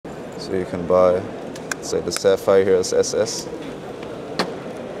So you can buy, say, the sapphire here is SS.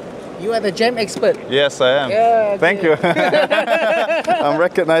 You are the gem expert. Yes, I am. Yeah, okay. Thank you. I'm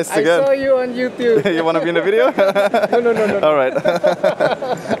recognized again. I saw you on YouTube. You want to be in the video? No. All right.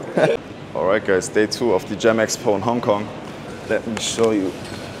 All right, guys. Day 2 of the Gem Expo in Hong Kong. Let me show you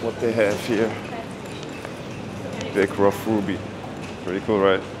what they have here. Big rough ruby. Pretty cool,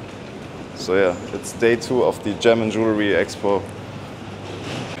 right? So yeah, it's day 2 of the Gem and Jewelry Expo.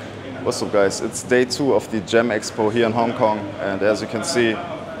 What's up, guys? It's day 2 of the Gem Expo here in Hong Kong, and as you can see,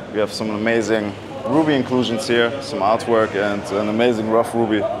 we have some amazing ruby inclusions here, some artwork and an amazing rough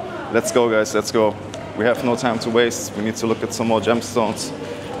ruby. Let's go, guys, let's go. We have no time to waste. We need to look at some more gemstones.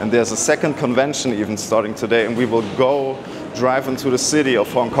 And there's a second convention even starting today, and we will go drive into the city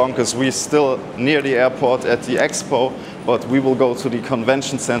of Hong Kong because we're still near the airport at the expo, but we will go to the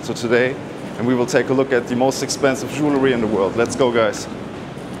convention center today and we will take a look at the most expensive jewelry in the world. Let's go, guys.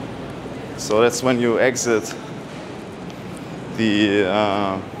 So that's when you exit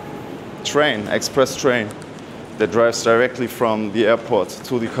the train, express train that drives directly from the airport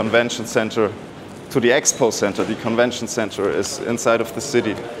to the convention center, to the expo center. The convention center is inside of the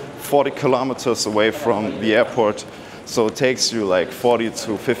city, 40 kilometers away from the airport. So it takes you like 40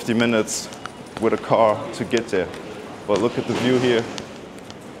 to 50 minutes with a car to get there. But look at the view here.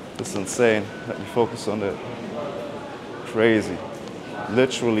 It's insane. Let me focus on that. Crazy.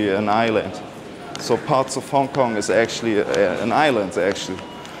 Literally an island. So parts of Hong Kong is actually an island, actually.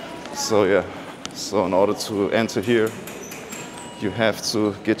 So yeah, so in order to enter here, you have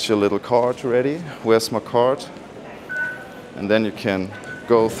to get your little card ready. Where's my card? And then you can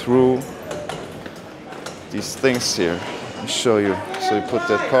go through these things here. Let me show you. So you put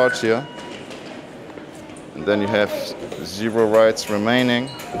that card here, and then you have 0 rights remaining,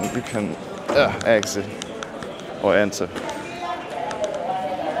 and you can exit or enter.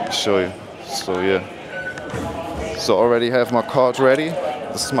 Let me show you. So yeah. So already have my card ready.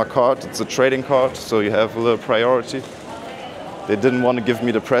 This is my card. It's a trading card, so you have a little priority. They didn't want to give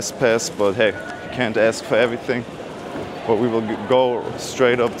me the press pass, but hey, you can't ask for everything. But we will go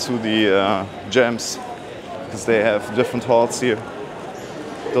straight up to the gems, because they have different halls here.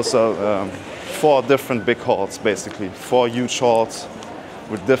 Those are 4 different big halls, basically. 4 huge halls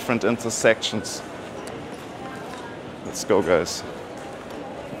with different intersections. Let's go, guys.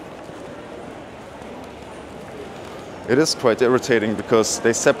 It is quite irritating because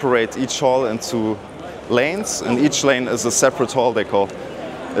they separate each hall into lanes, and each lane is a separate hall, they call.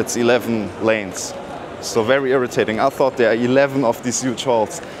 It's 11 lanes. So very irritating. I thought there are 11 of these huge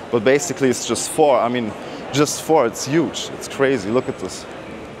halls, but basically it's just 4. I mean, just 4, it's huge. It's crazy. Look at this.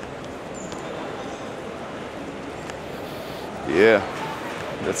 Yeah.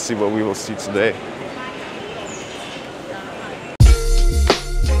 Let's see what we will see today.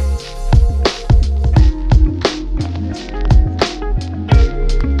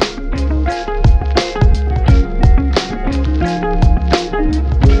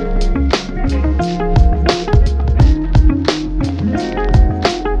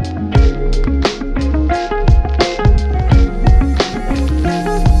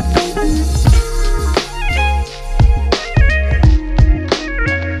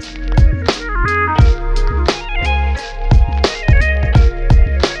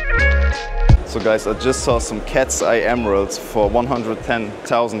 So guys, I just saw some cat's eye emeralds for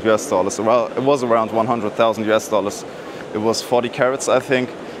 110,000 US dollars. Well, it was around 100,000 US dollars. It was 40 carats, I think.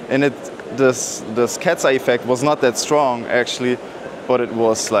 And this cat's eye effect was not that strong actually, but it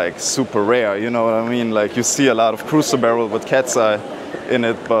was like super rare, you know what I mean? Like you see a lot of cruiser barrel with cat's eye in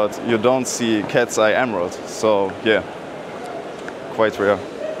it, but you don't see cat's eye emerald. So yeah, quite rare.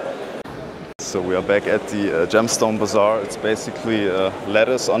 So we are back at the Gemstone Bazaar. It's basically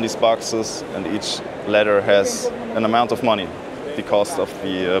letters on these boxes, and each letter has an amount of money, the cost of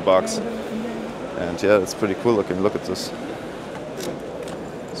the box. And yeah, it's pretty cool looking. Look at this.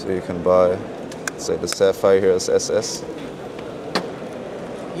 So you can buy, say, the sapphire here is SS.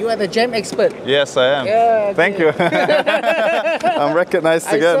 You are the gem expert. Yes, I am. Yeah, okay. Thank you. I'm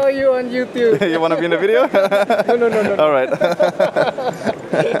recognized again. I saw you on YouTube. You want to be in the video? No. All right.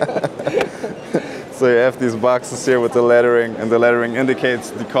 So you have these boxes here with the lettering, and the lettering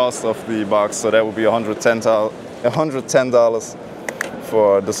indicates the cost of the box. So that would be $110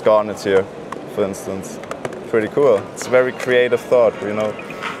 for this garnet here, for instance. Pretty cool. It's very creative thought, you know.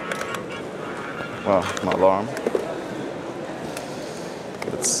 Wow, my alarm.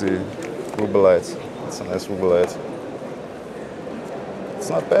 Let's see, rubellite. It's a nice rubellite. It's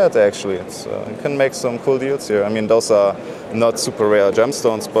not bad actually. It's you can make some cool deals here. I mean, those are not super rare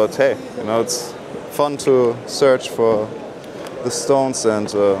gemstones, but hey, you know, it's fun to search for the stones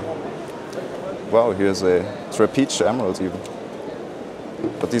and Wow, here's a trapezius emerald even.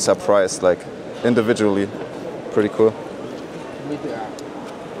 But these are priced like individually. Pretty cool.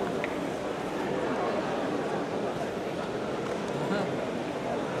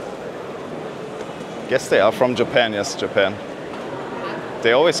 Guess they are from Japan, yes, Japan.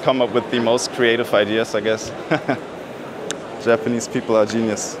 They always come up with the most creative ideas, I guess. Japanese people are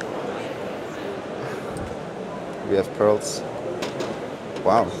genius. We have pearls.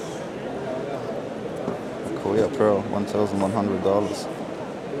 Wow. A Korea pearl, $1,100.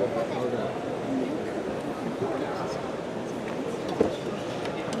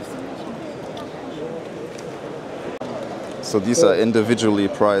 So these are individually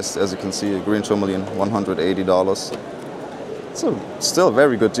priced, as you can see, a green tourmaline, $180. It's still a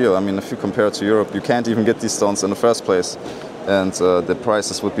very good deal. I mean, if you compare it to Europe, you can't even get these stones in the first place. And the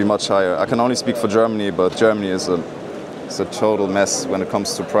prices would be much higher. I can only speak for Germany, but Germany is a total mess when it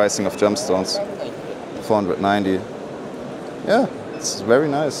comes to pricing of gemstones. 490. Yeah, it's very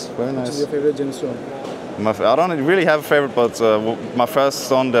nice, very nice. What's your favorite gemstone? I don't really have a favorite, but my first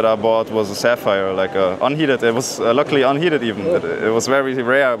stone that I bought was a sapphire, like unheated. It was luckily unheated even. It was very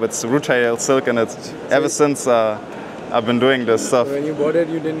rare with rutail silk in it. Ever since I've been doing this stuff. When you bought it,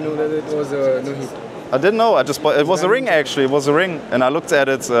 you didn't know that it was no heat. I didn't know. I just bought. It was a ring actually. It was a ring, and I looked at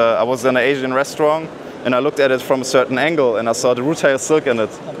it. I was in an Asian restaurant, and I looked at it from a certain angle, and I saw the rutail silk in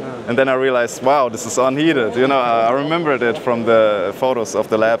it. And then I realized, wow, this is unheated. You know, I remembered it from the photos of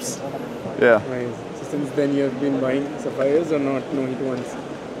the labs. Yeah. Nice. So since then you have been buying sapphires or not no heat ones?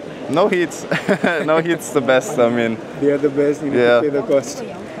 No heat. No heat's the best. I mean, they are the best. You need to pay the cost.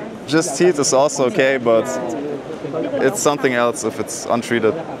 Just heat is also okay, but it's something else if it's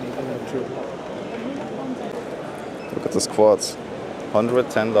untreated. Look at this quartz,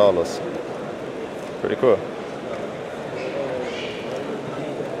 $110. Pretty cool.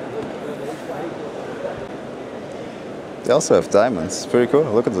 They also have diamonds. Pretty cool.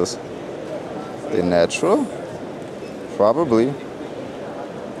 Look at this. They're natural? Probably.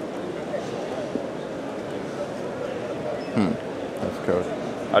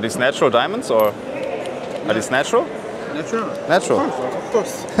 Are these natural diamonds or are these natural? Natural. Natural. Of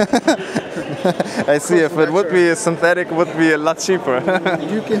course. I see. If it would be synthetic, it would be a lot cheaper.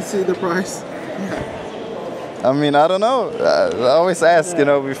 You can see the price. I mean, I don't know. I always ask, you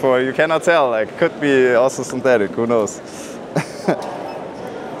know, before. You cannot tell. Like, could be also synthetic. Who knows?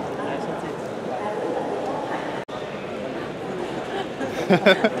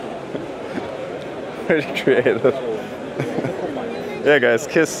 Pretty creative. Yeah, guys,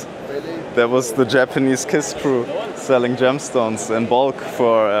 Kiss. That was the Japanese Kiss crew selling gemstones in bulk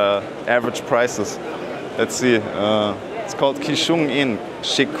for average prices. Let's see. It's called Kishung Inc.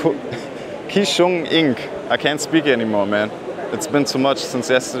 Kishung Inc. I can't speak anymore, man. It's been too much since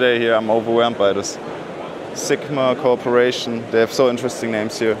yesterday here. I'm overwhelmed by this. Sigma Corporation. They have so interesting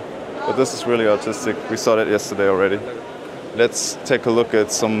names here. But this is really artistic. We saw that yesterday already. Let's take a look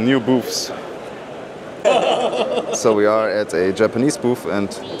at some new booths. So we are at a Japanese booth and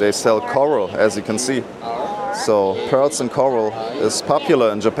they sell coral, as you can see. So pearls and coral is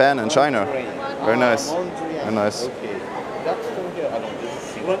popular in Japan and China. Very nice. Very nice.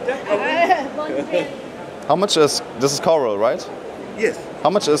 How much is this? Is coral, right? Yes. How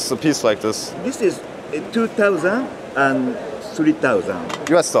much is a piece like this? This is 2,000 and 3,000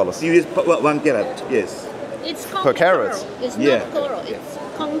 US dollars. This is 1 carat. Yes. It's conch Per carat? pearl. It's Yeah. not coral. It's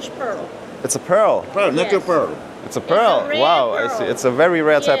conch pearl. It's a pearl. Pearl, natural Yes. pearl. It's a pearl. It's a rare Wow, I pearl. see. It's a very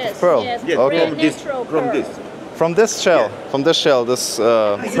rare type of pearl. Yes, Yes. Okay. From this. Natural From pearl. this. From this shell, this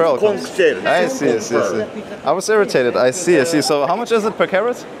pearl. conch shell. I see, I see, I see. I was irritated. I see, I see. So how much is it per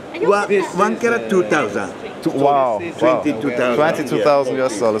carat? 1 carat 2,000. Wow, wow. 22,000. 22,000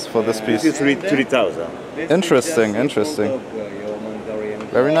 US dollars for this This piece. is 3,000. Interesting, interesting.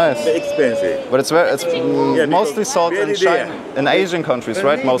 Very nice. Expensive. But it's Yeah, mostly sold in very China, rare. in Asian countries,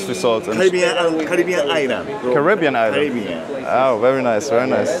 right? Mostly sold in Caribbean island. Caribbean island. Caribbean. Oh, very nice, very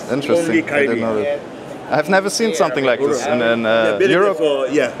nice. Interesting. Only I didn't know that. I've never seen something like this in Very Europe. therefore,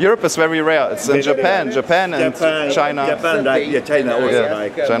 yeah. Europe is very rare. It's in Japan and China. Japan, like, yeah, China also. Yeah,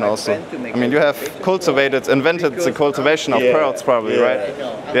 Like, China also. I mean, you have invented the cultivation of Yeah. pearls, probably, Yeah. right?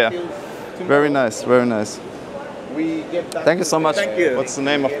 Yeah. Very nice, very nice. Thank you so much. Thank you. What's the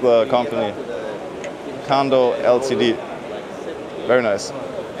name of the company? Kando Ltd. Very nice.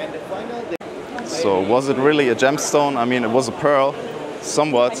 So, was it really a gemstone? I mean, it was a pearl,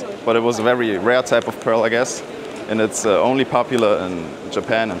 somewhat, but it was a very rare type of pearl, I guess. And it's only popular in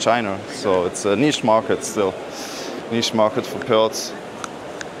Japan and China, so it's a niche market still. Niche market for pearls.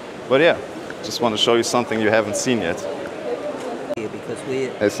 But yeah, just want to show you something you haven't seen yet. Because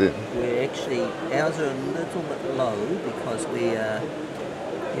I see. We're actually, ours are a little bit low because we are,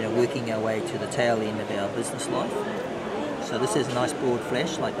 working our way to the tail end of our business life. So this has a nice broad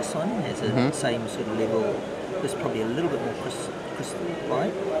flash like this one, has a same sort of level. This is probably a little bit more crystal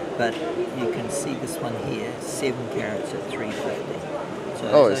white, but you can see this one here, 7 carats at 350.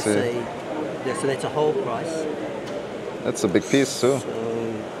 So I see. So that's a whole price. That's a big piece too. So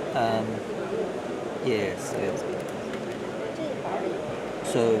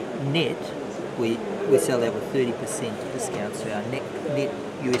so net we sell that with 30% discount. So our net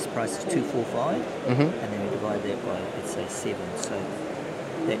US price is 245, and then we divide that by, let's say, 7. So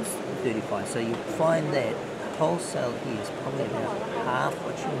that's 35. So you find that wholesale here is probably about half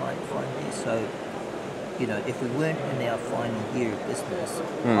what you might find there. So if we weren't in our final year of business,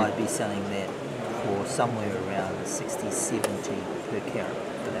 I'd be selling that for somewhere around 60, 70 per carat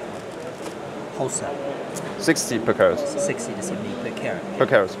for that one. Wholesale. 60 per carat. 60 to 70 per carat. Per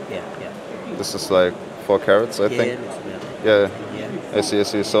carat. Yeah. This is like 4 carats, I think. Yeah, it looks about that. Yeah. I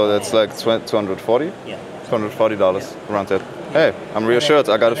see. So that's like 240? Yeah. $240 around that. Hey, I'm reassured.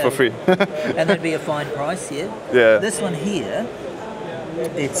 I got it for free. And that'd be a fine price, yeah? Yeah. This one here,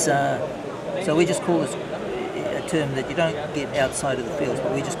 it's, so we just call this a term that you don't get outside of the fields,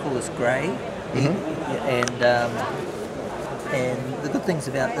 but we just call this grey. And the good things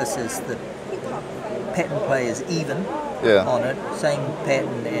about this is the pattern play is even on it, same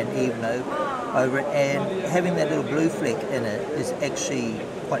pattern and even over it, and having that little blue fleck in it is actually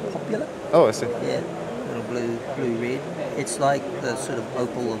quite popular. Oh, I see. Yeah, little blue red. It's like the sort of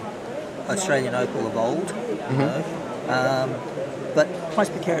Australian opal of old, but price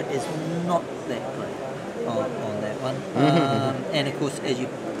per carat is not that great on that one. And of course, as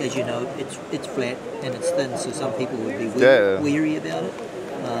you know, it's flat and it's thin, so some people would be weary about it.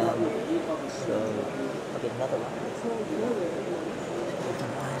 So I'll get another one.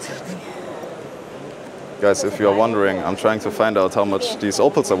 Guys, if you're wondering, I'm trying to find out how much these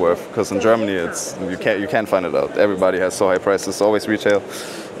opals are worth, because in Germany you can't find it out. Everybody has so high prices, always retail.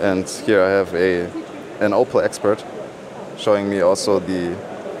 And here I have an opal expert showing me also the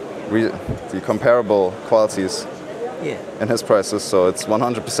comparable qualities in his prices. So it's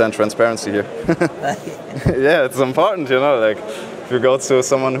 100% transparency here. Yeah, it's important, like if you go to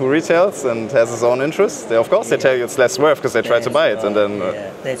someone who retails and has his own interest, they tell you it's less worth because they try to buy it, and then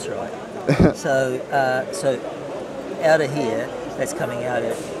that's right. So out of here, that's coming out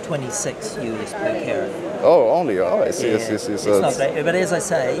at 26 US per carat. Oh, only? Oh, I see. So it's not great, but as I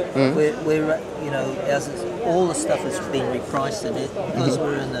say, we're all the stuff has been repriced, and because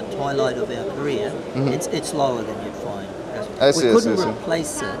we're in the twilight of our career, it's lower than you'd find. We couldn't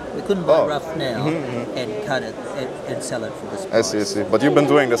replace it. We couldn't buy rough now and cut it and sell it for this price. I see. But you've been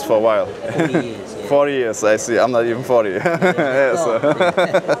doing this for a while. 40 years. Yeah. 40 years. I see. I'm not even 40. Yeah.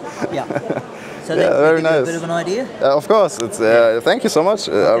 So that very gives you nice. a bit of an idea. Of course. It's. Thank you so much.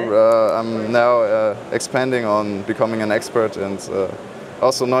 I'm now expanding on becoming an expert and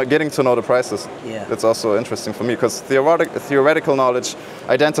also getting to know the prices. Yeah. It's also interesting for me because theoretical knowledge,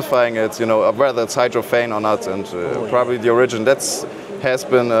 identifying it, whether it's hydrophane or not, and probably the origin. Has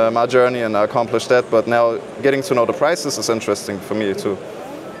been my journey, and I accomplished that. But now getting to know the prices is interesting for me too.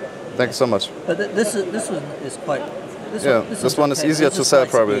 Thank you so much. But this one is quite. This one is easier to sell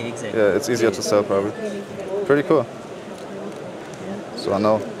probably. Yeah, exactly. Yeah, it's easier to sell probably. Pretty cool. So I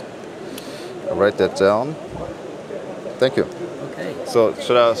know. I'll write that down. Thank you. Okay. So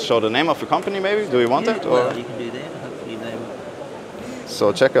should I show the name of the company maybe? Do you want that? Or? Well, you can do that. Hopefully they will.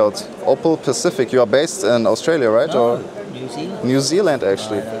 So check out Opal Pacific. You are based in Australia, right? No, or New Zealand. New Zealand,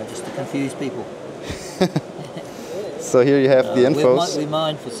 actually. Just to confuse people. So here you have the infos. We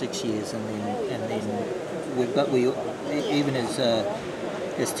mined for 6 years, and then even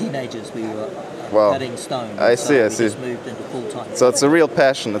as teenagers we were cutting stone. I see. Just moved into full time. So it's a real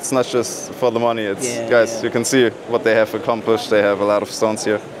passion. It's not just for the money. It's guys, you can see what they have accomplished. They have a lot of stones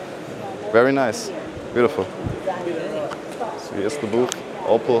here. Very nice, beautiful. So here's the booth,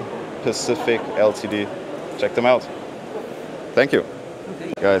 Opal Pacific Ltd. Check them out. Thank you.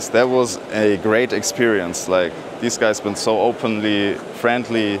 Guys, that was a great experience. Like, these guys been so openly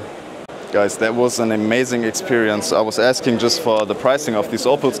friendly. Guys, that was an amazing experience. I was asking just for the pricing of these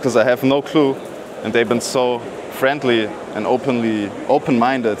opals because I have no clue, and they've been so friendly and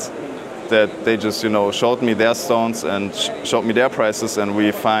open-minded that they just, showed me their stones and showed me their prices, and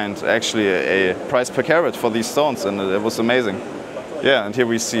we find actually a price per carat for these stones, and it was amazing. Yeah, and here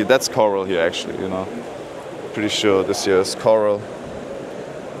we see, that's coral here actually, Pretty sure this here is coral.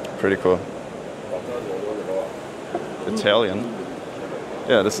 Pretty cool. Italian.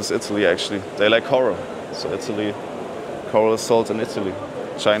 Yeah, this is Italy actually. They like coral. So Italy, Coral is sold in Italy,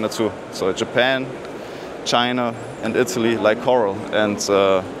 China too. So Japan, China, and Italy like coral. And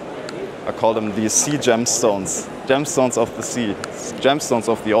I call them the sea gemstones. Gemstones of the sea. Gemstones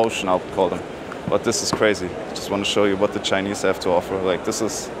of the ocean, I would call them. But this is crazy. Just want to show you what the Chinese have to offer. Like, this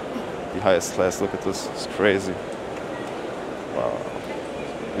is the highest class. Look at this. It's crazy. Wow.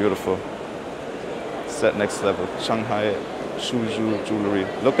 Beautiful. It's that next level. Shanghai Suzhou jewelry.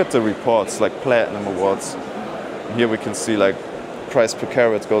 Look at the reports, like platinum awards. Here we can see like price per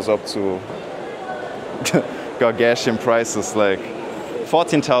carat goes up to gargantuan prices, like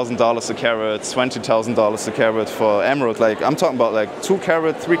 $14,000 a carat, $20,000 a carat for emerald. Like, I'm talking about like 2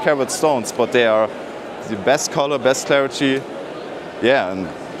 carat, 3 carat stones, but they are the best color, best clarity. Yeah, and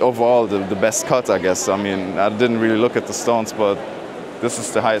overall the best cut, I guess. I mean, I didn't really look at the stones, but this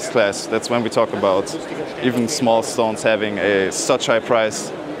is the highest class. That's when we talk about even small stones having such high price.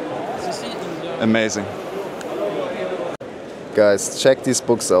 Amazing. Guys, check these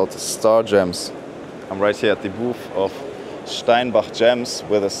books out, Star Gems. I'm right here at the booth of Steinbach Gems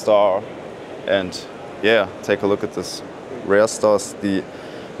with a star. And yeah, take a look at this. Rare Stars, the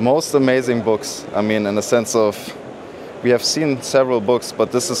most amazing books. I mean, in the sense of, we have seen several books,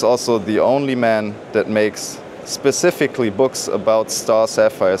 but this is also the only man that makes specifically books about star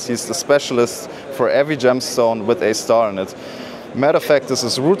sapphires. He's the specialist for every gemstone with a star in it. Matter of fact, this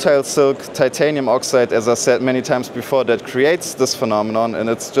is rutile silk, titanium oxide, as I said many times before, that creates this phenomenon, and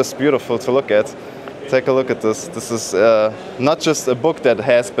it's just beautiful to look at. Take a look at this. This is not just a book that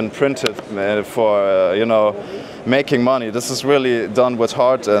has been printed for, you know, making money. This is really done with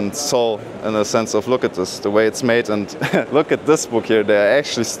heart and soul, in the sense of, look at this, the way it's made, and look at this book here. There are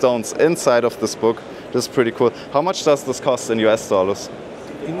actually stones inside of this book. This is pretty cool. How much does this cost in US dollars?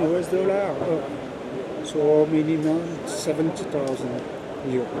 In US dollar, so minimum 70,000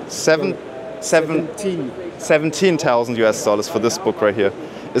 euros. 17,000 US dollars for this book right here.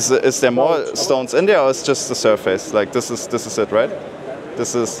 Is there more stones in there, or is just the surface? Like, this is it, right?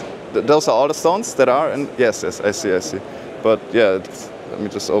 Those are all the stones that are in. Yes, I see. But yeah, let me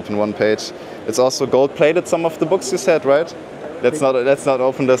just open one page. It's also gold plated. Some of the books you said, right? Let's not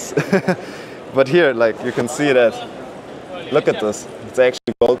open this. But here, like, you can see that. Look at this. It's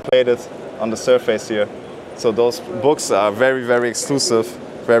actually gold plated on the surface here. So those books are very, very exclusive.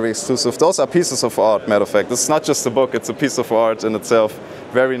 Very exclusive. Those are pieces of art, matter of fact. It's not just a book, it's a piece of art in itself.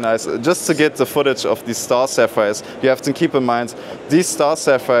 Very nice. Just to get the footage of these star sapphires, you have to keep in mind, these star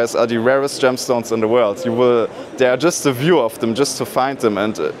sapphires are the rarest gemstones in the world. They are just a view of them, just to find them.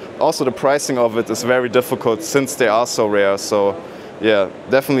 And also the pricing of it is very difficult since they are so rare. So yeah,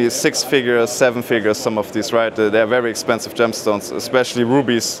 definitely 6 figures, 7 figures, some of these, right? They're very expensive gemstones, especially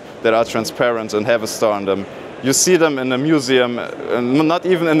rubies that are transparent and have a star on them. You see them in a museum, not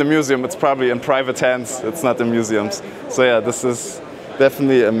even in the museum, it's probably in private hands, it's not in museums. So yeah, this is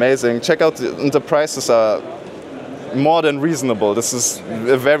definitely amazing. Check out, the prices are more than reasonable. This is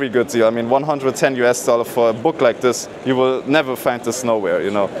a very good deal. I mean, 110 US dollars for a book like this, you will never find this nowhere, you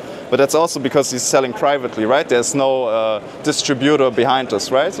know. But that's also because he's selling privately, right? There's no distributor behind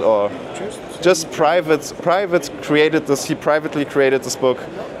us, right? Or just private created this. He privately created this book,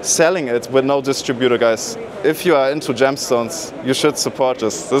 selling it with no distributor, guys. If you are into gemstones, you should support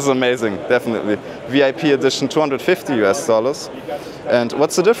this. This is amazing, definitely. VIP edition, 250 US dollars. And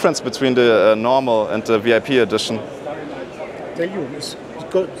what's the difference between the normal and the VIP edition? Tell you, this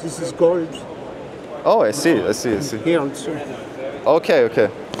is gold. Oh, I see. Here also. Okay.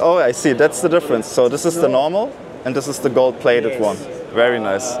 Oh, I see. That's the difference. So this is the normal, and this is the gold-plated one. Very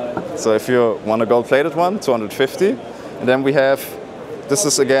nice. So if you want a gold-plated one, 250. And then we have, this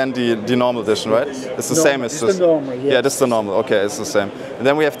is again the normal edition, right? It's the same as this. The normal, yes. Yeah, this is the normal. Okay, it's the same. And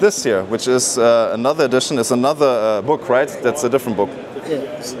then we have this here, which is another edition. It's another book, right? That's a different book. Yeah,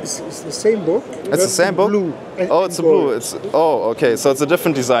 it's the same book. It's the same book? Blue oh, it's a blue. Okay. So it's a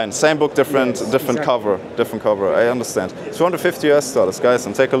different design. Same book, different exactly. cover. Different cover. I understand. 250 US dollars, guys,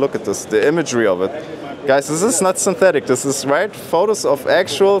 and take a look at this. The imagery of it. Guys, this is not synthetic. This is, right, photos of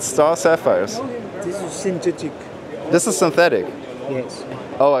actual star sapphires. This is synthetic. This is synthetic. Yes.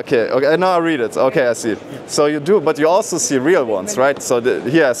 Oh, okay. Now I read it. Okay, I see. So you do, but you also see real ones, right? So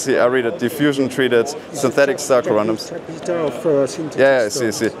here I see. I read it. Diffusion treated synthetic star corundums. Yeah, I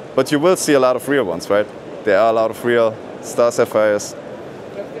see. But you will see a lot of real ones, right? There are a lot of real star sapphires.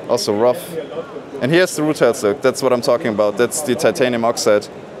 Also rough. And here's the rutile silk. That's what I'm talking about. That's the titanium oxide.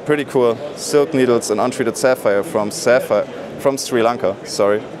 Pretty cool. Silk needles and untreated sapphire from Sri Lanka.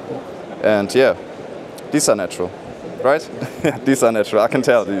 Sorry. And yeah, these are natural. Right? These are natural. I can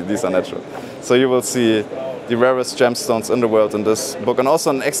tell these are natural. So you will see the rarest gemstones in the world in this book, and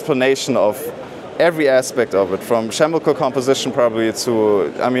also an explanation of every aspect of it, from chemical composition probably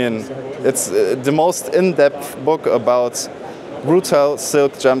to, I mean, it's the most in-depth book about rutile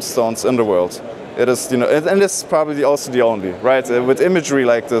silk gemstones in the world. It is, you know, and it's probably also the only, right? With imagery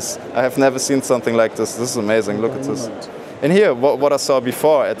like this, I have never seen something like this. This is amazing. Look at this. And here, what I saw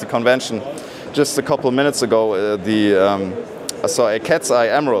before at the convention, just a couple of minutes ago, I saw a cat's eye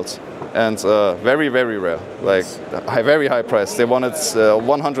emerald, and very, very rare, like very high price. They wanted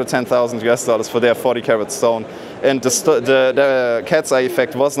 110,000 US dollars for their 40-carat stone, and the cat's eye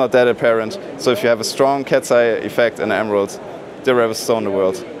effect was not that apparent. So if you have a strong cat's eye effect in emerald, the rarest stone in the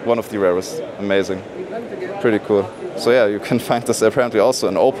world, one of the rarest. Amazing, pretty cool. So yeah, you can find this apparently also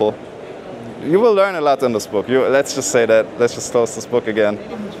in opal. You will learn a lot in this book. Let's just say that. Let's just close this book again.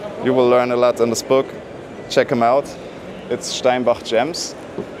 You will learn a lot in this book. Check them out. It's Steinbach Gems.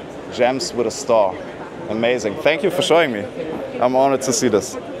 Gems with a star. Amazing. Thank you for showing me. I'm honored to see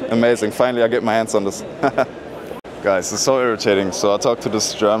this. Amazing. Finally, I get my hands on this. Guys, it's so irritating. So I talked to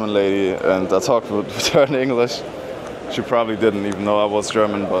this German lady and I talked with her in English. She probably didn't even know I was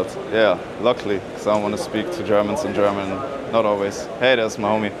German, but yeah, luckily, because I want to speak to Germans in German. Not always. Hey, there's my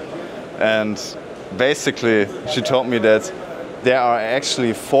homie. And basically, she told me that there are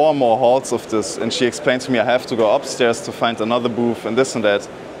actually 4 more halls of this, and she explained to me I have to go upstairs to find another booth and this and that.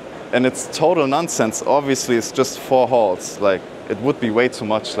 And it's total nonsense. Obviously, it's just 4 halls. Like, it would be way too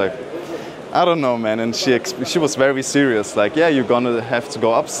much. Like, I don't know, man. And she was very serious. Like, yeah, you're gonna have to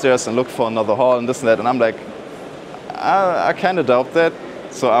go upstairs and look for another hall and this and that. And I'm like, I kind of doubt that.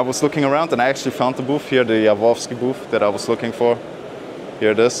 So I was looking around and I actually found the booth here, the Jaworski booth that I was looking for.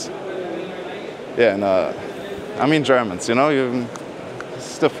 Here it is. Yeah, and I mean Germans, you know,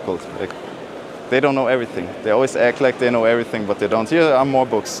 it's difficult. Like, they don't know everything. They always act like they know everything, but they don't. Here are more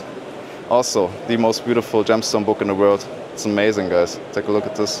books. Also, the most beautiful gemstone book in the world. It's amazing, guys. Take a look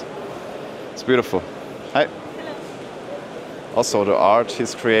at this. It's beautiful. Hi. Also, the art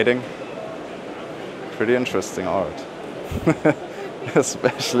he's creating. Pretty interesting art.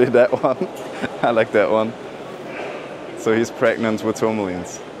 Especially that one. I like that one. So he's pregnant with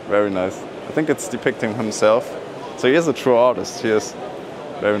tourmalines. Very nice. I think it's depicting himself. So he is a true artist. He is.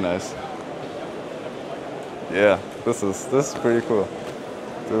 Very nice. Yeah, this is pretty cool.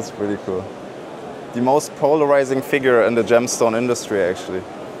 This is pretty cool. The most polarizing figure in the gemstone industry, actually.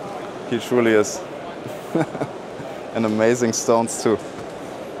 He truly is. And amazing stones too.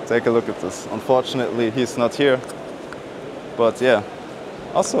 Take a look at this. Unfortunately, he's not here. But yeah,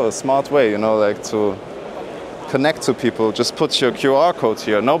 also a smart way, you know, like to connect to people. Just put your QR code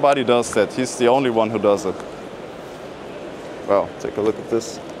here. Nobody does that. He's the only one who does it. Wow, take a look at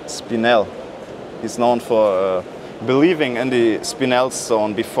this. Spinel. He's known for believing in the Spinel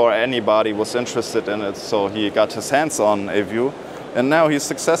stone before anybody was interested in it. So he got his hands on a view. And now he's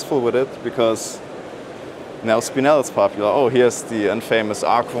successful with it because now Spinel is popular. Oh, here's the infamous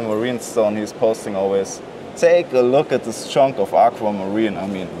aquamarine stone he's posting always. Take a look at this chunk of aquamarine. I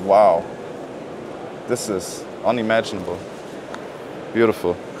mean, wow. This is unimaginable.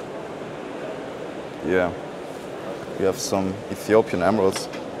 Beautiful. Yeah. We have some Ethiopian emeralds.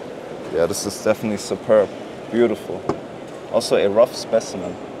 Yeah, this is definitely superb. Beautiful. Also a rough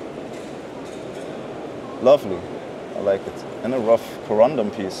specimen. Lovely. I like it. And a rough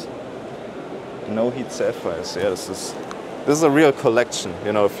corundum piece. No heat sapphires. Yeah, this is a real collection.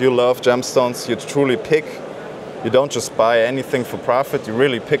 You know, if you love gemstones, you truly pick. You don't just buy anything for profit. You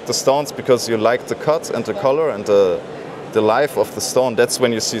really pick the stones because you like the cut and the color and the life of the stone. That's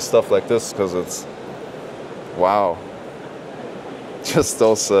when you see stuff like this, because it's wow. Just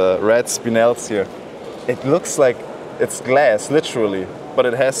those red spinels here. It looks like it's glass, literally, but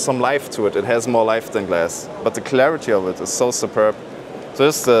it has some life to it. It has more life than glass. But the clarity of it is so superb. So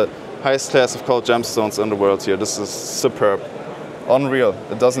this is the highest class of cold gemstones in the world here. This is superb. Unreal.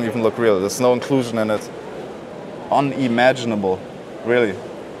 It doesn't even look real. There's no inclusion in it. Unimaginable. Really.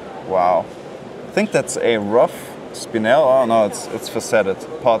 Wow. I think that's a rough spinel. Oh no, it's facetted.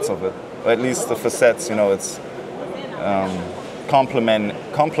 Parts of it. Or at least the facets, you know, it's complementing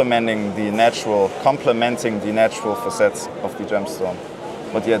the natural facets of the gemstone.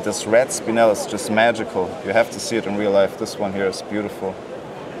 But yeah, this red spinel is just magical. You have to see it in real life. This one here is beautiful.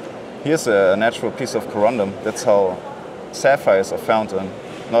 Here's a natural piece of corundum. That's how sapphires are found in.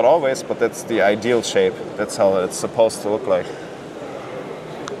 Not always, but that's the ideal shape. That's how it's supposed to look like.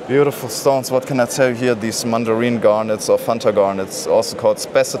 Beautiful stones. What can I tell you here? These mandarin garnets or Fanta garnets, also called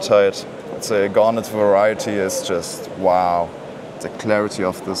spessartite. It's a garnet variety. Is just wow. The clarity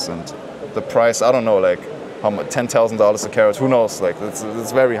of this and the price. I don't know, like how much, $10,000 a carat. Who knows? Like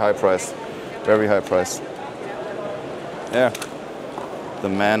it's very high price. Very high price. Yeah. The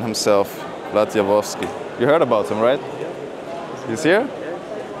man himself Vlad Jaworski. You heard about him, right? He's here?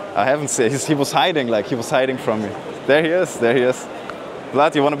 I haven't seen. He was hiding, like he was hiding from me. There he is. There he is.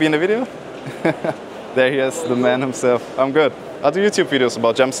 Vlad, you want to be in the video? There he is, the man himself. I'm good. I do YouTube videos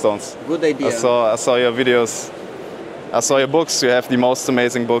about gemstones. Good idea. I saw your videos. I saw your books. You have the most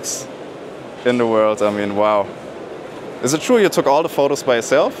amazing books in the world. I mean, wow. Is it true you took all the photos by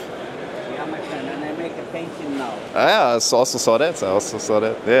yourself? Yeah, my friend, and I make a painting now. Yeah, I also saw that.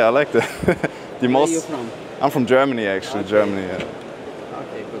 Yeah, I like that. Where are you from? I'm from Germany, actually. Okay. Germany, yeah.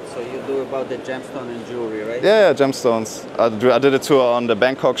 Okay, good. So you do about the gemstone and jewelry, right? Yeah, gemstones. I did a tour on the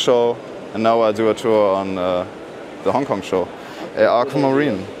Bangkok show, and now I do a tour on the Hong Kong show.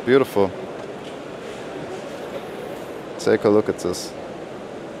 Aquamarine, beautiful. Take a look at this.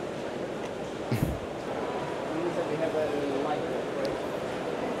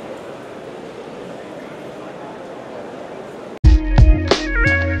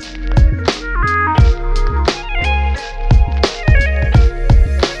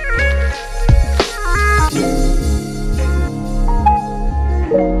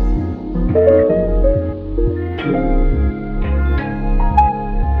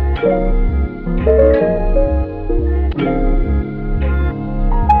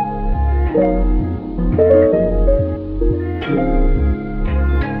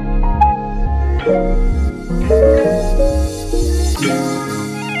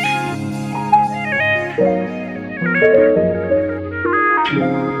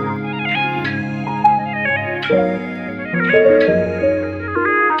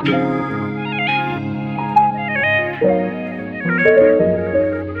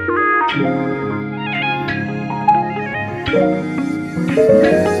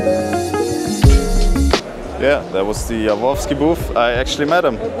 Yeah, that was the Jaworski booth. I actually met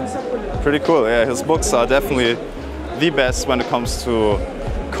him. Pretty cool. Yeah, his books are definitely the best when it comes to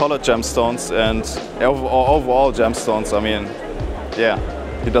colored gemstones and overall gemstones. I mean, yeah,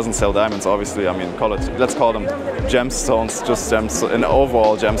 he doesn't sell diamonds, obviously. I mean, let's call them gemstones, just in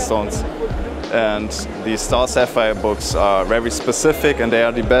overall gemstones. And the Star Sapphire books are very specific, and they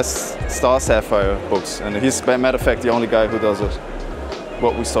are the best Star Sapphire books. And he's, by matter of fact, the only guy who does it.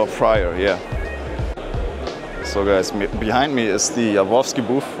 What we saw prior, yeah. So guys, behind me is the Jaworski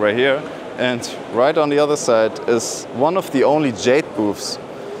booth right here, and right on the other side is one of the only jade booths.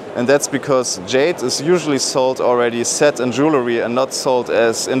 And that's because jade is usually sold already set in jewelry and not sold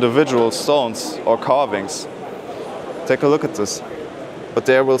as individual stones or carvings. Take a look at this. But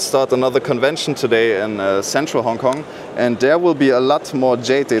there will start another convention today in central Hong Kong, and there will be a lot more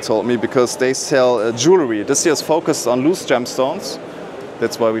jade, they told me, because they sell jewelry. This year is focused on loose gemstones.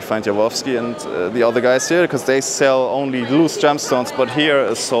 That's why we find Jaworski and the other guys here, because they sell only loose gemstones, but here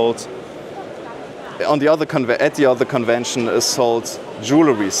is sold, at the other convention is sold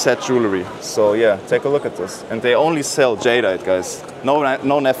jewelry, set jewelry. So yeah, take a look at this. And they only sell jadeite, guys. No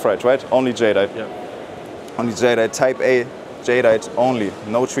nephrite, right? Only jadeite. Yeah. Only jadeite, type A jadeite only,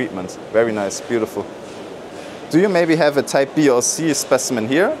 no treatment. Very nice, beautiful. Do you maybe have a type B or C specimen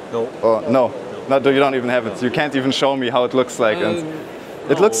here? No. Or no? No, you don't even have it. You can't even show me how it looks like.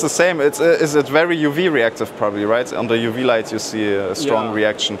 It looks the same. Is it very UV reactive probably, right? Under UV light you see a strong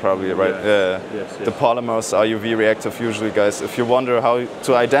reaction probably, right? Yes. Yes. The polymers are UV reactive usually, guys. If you wonder how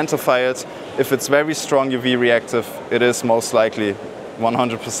to identify it, if it's very strong UV reactive, it is most likely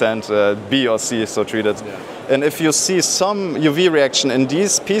 100% B or C, so treated. Yeah. And if you see some UV reaction in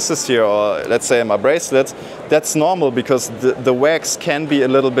these pieces here, or let's say in my bracelet, that's normal because the wax can be a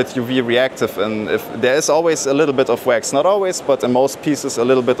little bit UV reactive, and if there is always a little bit of wax, not always, but in most pieces a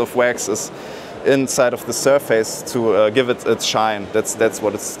little bit of wax is inside of the surface to give it its shine. That's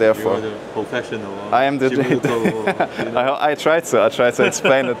what it's there for. You're the professional. I am the. I try to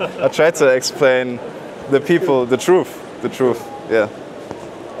explain it. I try to explain the people the truth. Yeah.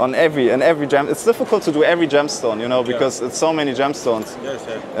 On every gem, it's difficult to do every gemstone, you know, because it's so many gemstones. Yes,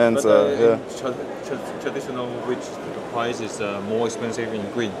 yes. And traditional, which price is more expensive in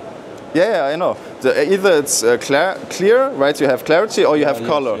green. Yeah, I know. Either it's clear, right? You have clarity, or you have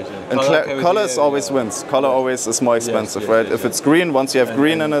color. Yes. And color always wins. Color always is more expensive, right? If it's green, once you have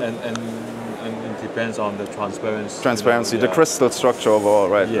green in it. And it depends on the transparency. Transparency, the crystal structure overall,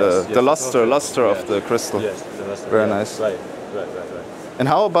 right? The luster of the crystal. Yes, the luster. Very nice. Right. And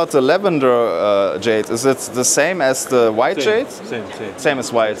how about the lavender jade? Is it the same as the white jade? Same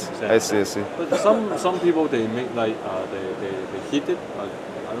as white. I see. But some people they make like they heat it.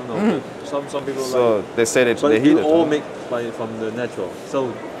 I don't No. Some people So like. they say But they heat we it. all huh? make like from the natural.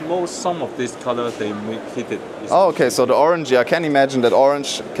 So some of these colors they make heated. Oh, okay. So the orange, I can imagine that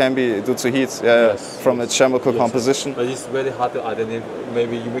orange can be due to heat, Yes, from yes. its chemical Yes, composition. But it's very hard to identify.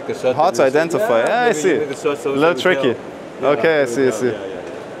 Maybe you make the shirt. Hard to identify. Yeah, I maybe see. You make the shirt so A little we tricky. tell. Okay, I so see, we I tell. see.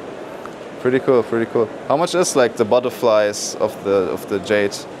 Yeah. Pretty cool, pretty cool. How much is like the butterflies of the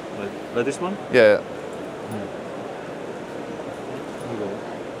jade? Like this one? Yeah.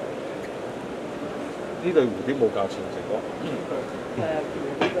呢對蝴蝶冇價錢成個。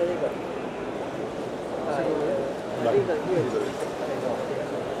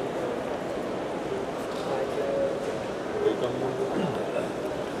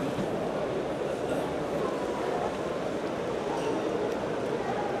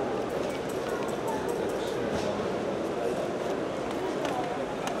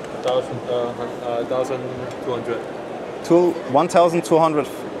$1,200.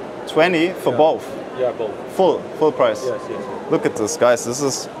 1,220 for both. Yeah, both. Full price. Yes. Look at this, guys. This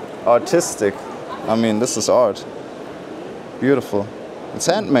is artistic. I mean, this is art. Beautiful. It's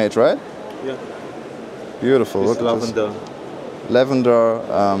handmade, right? Yeah. Beautiful. It's Look at this. lavender. Lavender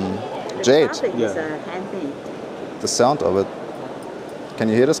jade. Fabric is Yeah. handmade. The sound of it. Can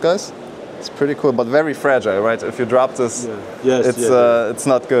you hear this, guys? It's pretty cool, but very fragile, right? If you drop this, Yes. it's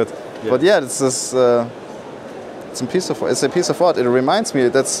not good. Yeah. But yeah, it's this. It's a piece of art. It reminds me.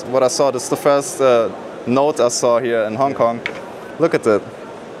 That's what I saw. This is the first note I saw here in Hong Kong. Look at that.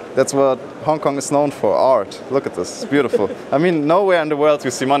 That's what Hong Kong is known for, art. Look at this. It's beautiful. I mean, nowhere in the world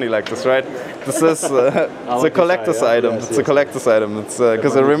you see money like this, right? This is it's a collector's item. Yes, It's a collector's item. It's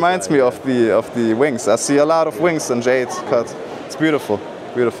because it reminds me of the wings. I see a lot of wings and jade cut. It's beautiful,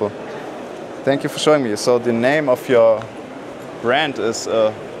 beautiful. Thank you for showing me. So the name of your brand is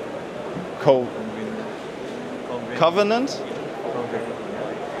Covenant?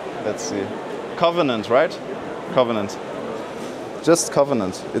 Let's see. Covenant, right? Covenant. Just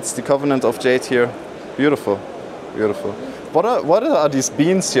Covenant. It's the Covenant of jade here. Beautiful, beautiful. What are these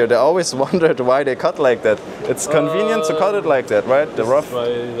beans here? I always wondered why they cut like that. It's convenient to cut it like that, right? The rough. By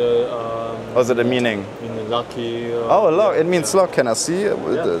the, Or is it a meaning? in lucky. Oh, a lock. It means lock. Can I see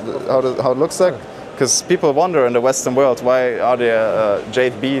how it looks like? Because people wonder in the Western world, why are there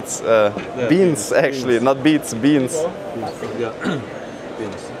jade beads? Beans, actually, not beads, beans. Yeah.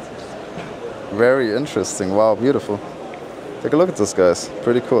 Beans. Very interesting. Wow, beautiful. Take a look at this, guys.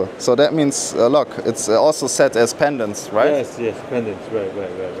 Pretty cool. So that means lock. It's also set as pendants, right? Yes, pendants.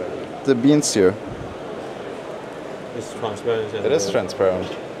 Right. The beans here. It's transparent. It is transparent.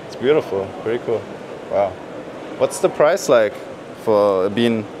 It's beautiful. Pretty cool. Wow. What's the price like for a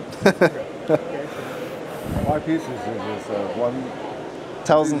bean? 5 pieces is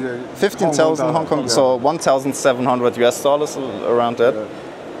 15,000 Hong Kong, so 1,700 US dollars around that. So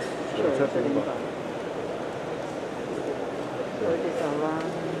it is around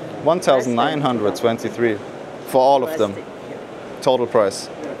 1,923 for all of them. Total price.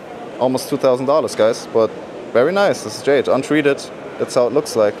 Almost $2,000, guys, but very nice. This is jade, untreated. That's how it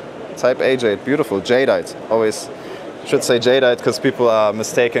looks like. Type A jade, beautiful. Jadeite, always. Should say jadeite because people are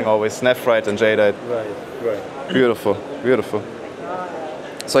mistaking always nephrite and jadeite. Right. Beautiful, beautiful.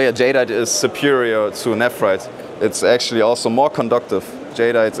 So yeah, jadeite is superior to nephrite. It's actually also more conductive.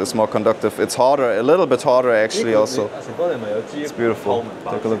 Jadeite is more conductive. It's harder, a little bit harder actually also. It's beautiful.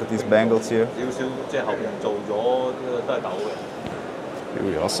 Take a look at these bangles here. Here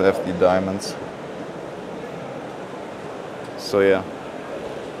we also have the diamonds. So yeah.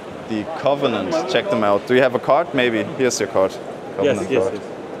 The Covenant, check them out. Do you have a card? Maybe. Here's your card. Covenant card.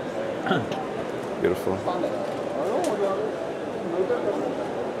 Beautiful.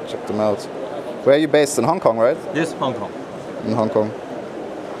 Check them out. Where are you based? In Hong Kong, right? Yes, Hong Kong. In Hong Kong.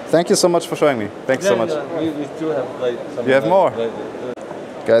 Thank you so much for showing me. Thanks so much. We still have like some. You have more?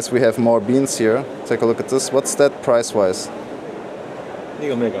 Guys, we have more beans here. Take a look at this. What's that price-wise? 呢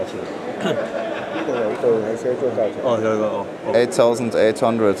個咩價錢？呢度有對係寫咗價錢。哦，有個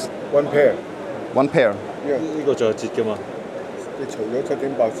 8,800. One pair， One pair. 呢個仲有折㗎嘛？你除咗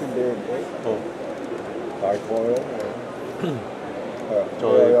7.8先俾人哋，哦，大概咯。係，又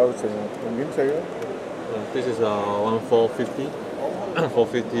有成0.4咯。This is 1450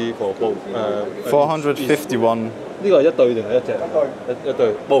 450 for both. 451. 呢個係一對定係一隻？一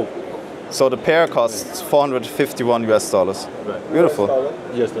對 both. So the pair costs 451 US dollars. Right. Beautiful.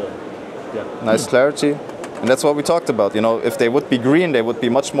 Yes, sir. Yeah. Nice clarity. And that's what we talked about. You know, if they would be green, they would be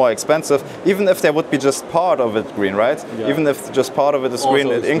much more expensive. Even if they would be just part of it green, right? Yeah. Even if just part of it is Also green,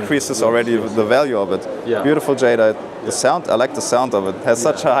 it it's green. increases Yes, already yes, the value of it. Yeah. Beautiful jadeite. The sound, I like the sound of it. Has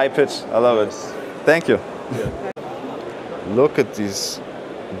such a high pitch. I love it. Thank you. Yeah. Look at these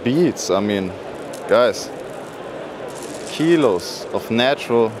beads. I mean, guys, kilos of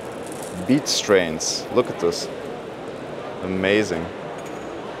natural bead strains. Look at this. Amazing.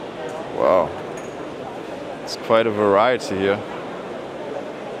 Wow. It's quite a variety here.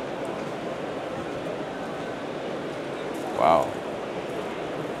 Wow.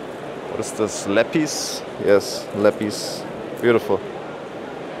 What is this? Lepis? Yes, Lepis. Beautiful.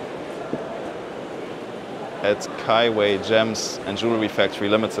 At Kaiway Gems and Jewelry Factory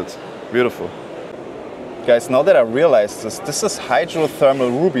Limited. Beautiful. Guys, now that I realized this is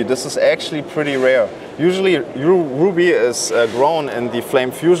hydrothermal ruby. This is actually pretty rare. Usually ruby is grown in the flame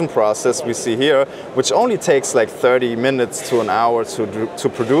fusion process we see here, which only takes like 30 minutes to an hour to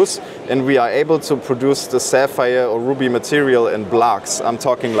produce. And we are able to produce the sapphire or ruby material in blocks. I'm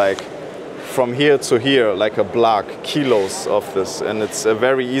talking like from here to here, like a block, kilos of this, and it's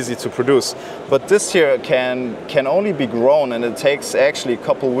very easy to produce. But this here can only be grown, and it takes actually a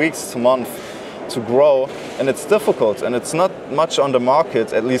couple weeks to months to grow, and it's difficult, and it's not much on the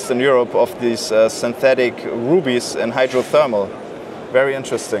market, at least in Europe, of these synthetic rubies and hydrothermal. Very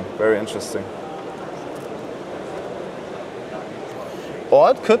interesting, very interesting.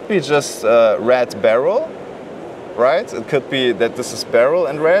 Or it could be just red beryl, right? It could be that this is beryl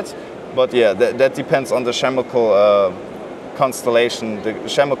and red. But yeah, that depends on the chemical constellation, the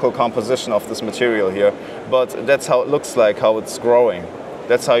chemical composition of this material here. But that's how it looks like, how it's growing.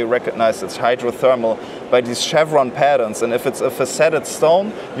 That's how you recognize it's hydrothermal, by these chevron patterns. And if it's a faceted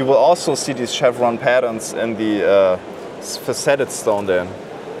stone, you will also see these chevron patterns in the faceted stone there.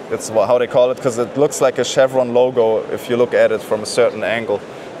 That's how they call it, because it looks like a chevron logo if you look at it from a certain angle.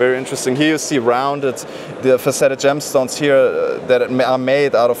 Very interesting. Here you see rounded, the faceted gemstones here that are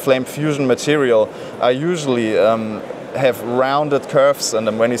made out of flame fusion material are usually have rounded curves in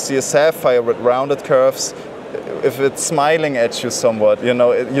them. When you see a sapphire with rounded curves, if it's smiling at you somewhat, you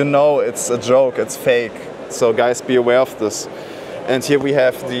know it's a joke, it's fake. So guys, be aware of this. And here we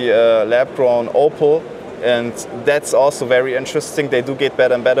have the lab-grown opal, and that's also very interesting. They do get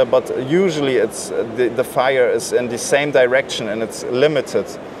better and better, but usually it's the fire is in the same direction and it's limited.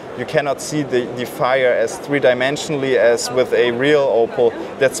 You cannot see the fire as three-dimensionally as with a real opal.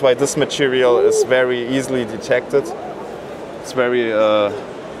 That's why this material is very easily detected. It's very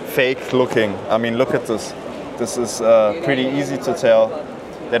fake looking. I mean, look at this. This is pretty easy to tell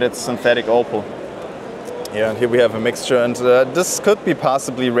that it's synthetic opal. Yeah, and here we have a mixture, and this could be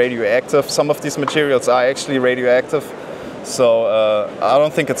possibly radioactive. Some of these materials are actually radioactive, so I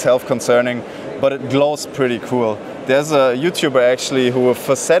don't think it's health concerning, but it glows pretty cool. There's a YouTuber actually who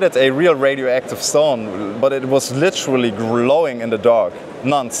faceted a real radioactive stone, but it was literally glowing in the dark,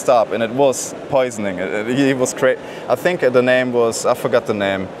 non-stop, and it was poisoning. He was crazy. I think the name was, I forgot the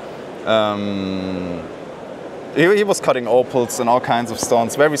name. He was cutting opals and all kinds of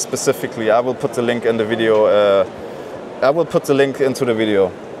stones, very specifically. I will put the link in the video. I will put the link into the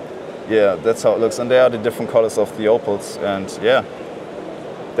video. Yeah, that's how it looks. And there are the different colors of the opals. And yeah,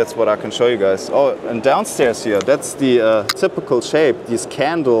 that's what I can show you guys. Oh, and downstairs here, that's the typical shape. These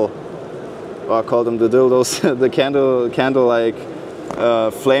candle, I call them the dildos, the candle-like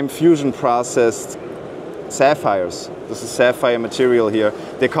flame fusion processed sapphires. This is sapphire material here.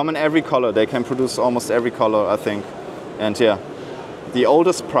 They come in every color. They can produce almost every color, I think. And yeah, the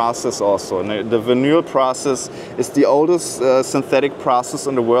oldest process also. The vinyl process is the oldest synthetic process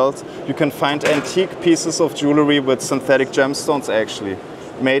in the world. You can find antique pieces of jewelry with synthetic gemstones actually,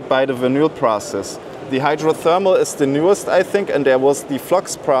 made by the vinyl process. The hydrothermal is the newest, I think, and there was the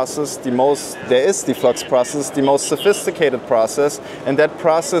flux process, the most sophisticated process, and that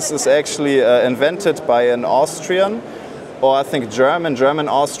process is actually invented by an Austrian, or I think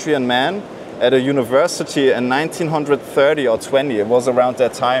German-Austrian man at a university in 1930 or 20. It was around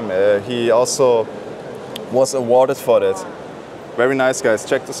that time. He also was awarded for that. Very nice, guys.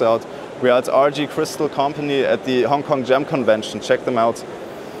 Check this out. We are at RG Crystal Company at the Hong Kong Gem Convention. Check them out.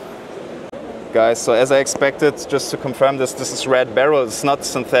 Guys, so as I expected, just to confirm this is red beryl. It's not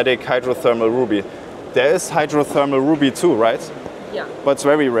synthetic hydrothermal ruby. There is hydrothermal ruby too, right? Yeah. But it's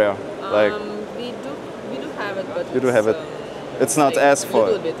very rare. Like we do have it, but you do have it. It's not like as for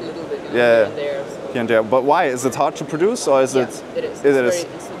little bit, yeah, here and there. So. Here and there. But why? Is it hard to produce, or is Yeah, it? it is.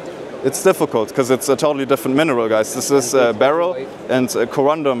 It's difficult because it's a totally different mineral, guys. This is beryl, and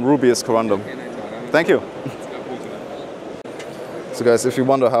corundum. Ruby is corundum. Thank you. So guys, if you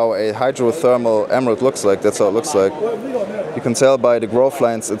wonder how a hydrothermal emerald looks like, that's how it looks like. You can tell by the growth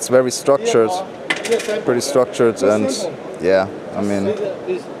lines, it's very structured, pretty structured, and yeah. I mean,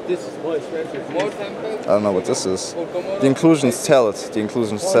 This is more expensive. I don't know what this is. The inclusions tell it. The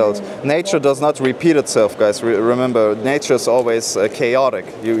inclusions tell it. Nature does not repeat itself, guys. Remember, nature is always chaotic.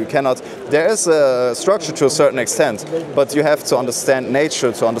 You cannot. There is a structure to a certain extent, but you have to understand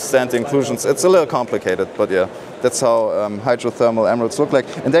nature to understand the inclusions. It's a little complicated, but yeah, that's how hydrothermal emeralds look like,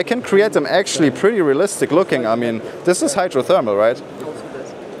 and they can create them actually pretty realistic looking. I mean, this is hydrothermal, right?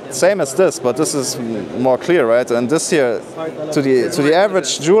 Same as this, but this is more clear, right? And this here, to the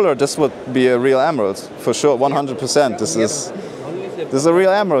average jeweler, this would be a real emerald for sure, 100%. This is a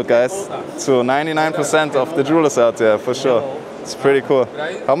real emerald, guys. To 99% of the jewelers out there, for sure. It's pretty cool.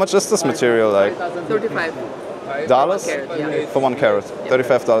 How much is this material like? $35. $? For 1 carat.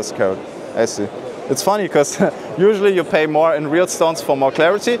 $35 a carat. I see. It's funny because usually you pay more in real stones for more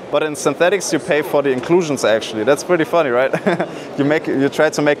clarity, but in synthetics you pay for the inclusions actually. That's pretty funny, right? you try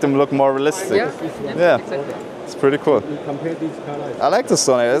to make them look more realistic. Yeah. Exactly. It's pretty cool. Compare these colors. I like this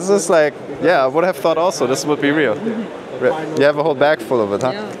stone. This is like, yeah, I would have thought also this would be real. You have a whole bag full of it,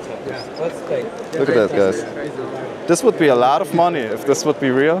 huh? Look at that, guys. This would be a lot of money if this would be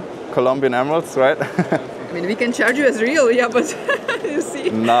real. Colombian emeralds, right? I mean, we can charge you as real, yeah, but you see.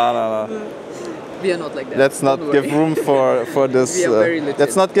 No. We are not like that. Let's not give room for this. We are very legit.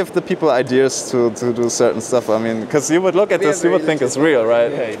 Let's not give the people ideas to do certain stuff. I mean, because you would look at this, you would think it's real,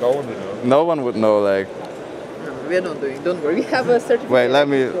 right? Hey, no one would know. No one would know, like. No, we are not doing. Don't worry. We have a certificate. Wait, let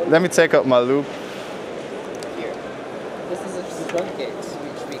me take out my loop. Here. This is a certificate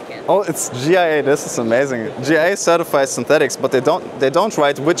which we can. Oh, it's GIA. This is amazing. GIA certifies synthetics, but they don't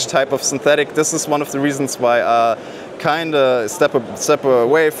write which type of synthetic. This is one of the reasons why kind of step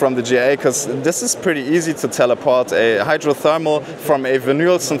away from the GIA, because this is pretty easy to tell apart a hydrothermal from a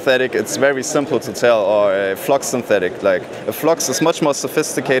vinyl synthetic. It's very simple to tell, or a flux synthetic. Like a flux is much more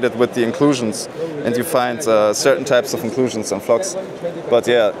sophisticated with the inclusions, and you find certain types of inclusions in flux. But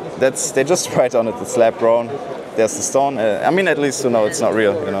yeah, they just write on it. It's lab grown. There's the stone. I mean, at least you know it's not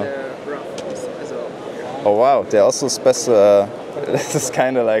real. You know. Oh wow, they also special. This is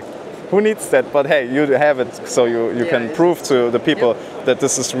kind of like. Who needs that? But hey, you have it, so you can prove to the people that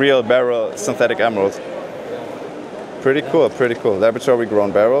this is real barrel synthetic emerald. Pretty cool, pretty cool. Laboratory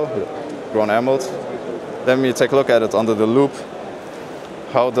grown barrel, grown emerald. Let me take a look at it under the loop.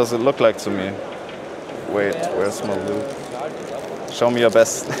 How does it look like to me? Wait, where's my loop? Show me your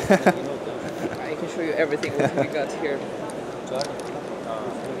best. I can show you everything what we got here.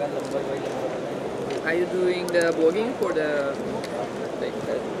 Are you doing the blogging for the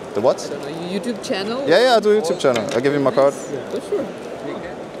The what? YouTube channel? Yeah, I do YouTube channel. I'll give you my card. Oh, sure.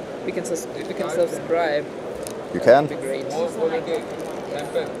 We can subscribe. You can? That'd be great.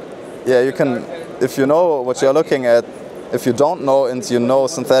 Yeah, you can. If you know what you're looking at, if you don't know and you know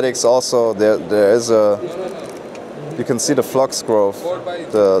synthetics also, there is a. You can see the flux growth,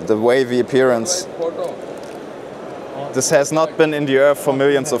 the wavy appearance. This has not been in the earth for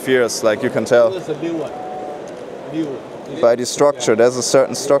millions of years, like you can tell. By the structure, there's a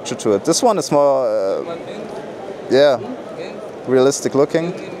certain structure to it. This one is more, yeah, realistic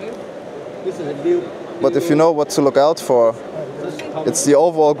looking. But if you know what to look out for, it's the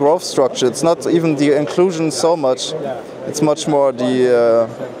overall growth structure. It's not even the inclusion so much. It's much more the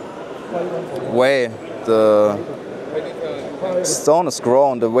way the stone is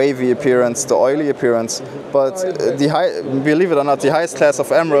grown, the wavy appearance, the oily appearance. But believe it or not, the highest class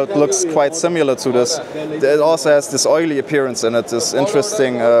of emerald looks quite similar to this. It also has this oily appearance in it, this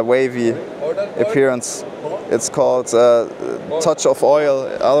interesting wavy appearance. It's called touch of oil.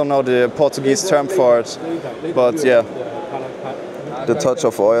 I don't know the Portuguese term for it, but yeah, the touch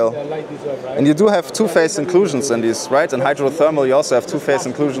of oil. And you do have two-phase inclusions in these, right? In hydrothermal you also have two-phase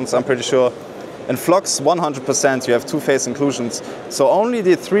inclusions, I'm pretty sure. In flux, 100% you have two-phase inclusions. So only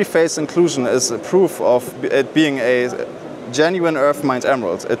the three-phase inclusion is a proof of it being a genuine earth-mined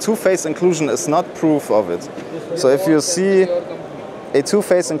emerald. A two-phase inclusion is not proof of it. So if you see a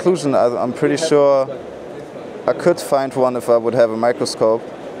two-phase inclusion, I'm pretty sure I could find one if I would have a microscope.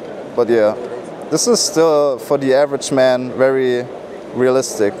 But yeah, this is still, for the average man, very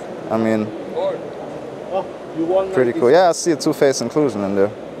realistic. I mean, pretty cool. Yeah, I see a two-phase inclusion in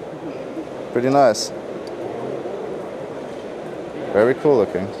there. Pretty nice. Very cool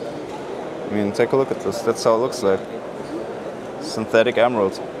looking. I mean, take a look at this. That's how it looks like. Synthetic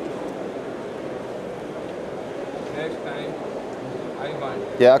emerald.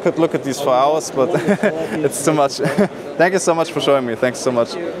 Yeah, I could look at these for hours, but it's too much. Thank you so much for showing me. Thanks so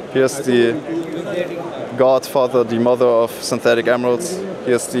much. Here's the godfather, the mother of synthetic emeralds.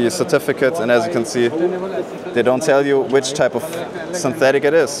 Here's the certificate, and as you can see, they don't tell you which type of synthetic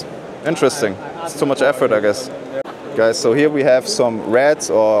it is. Interesting. It's too much effort, I guess. Guys, so here we have some red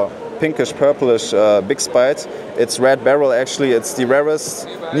or pinkish purplish big spite. It's red beryl actually. It's the rarest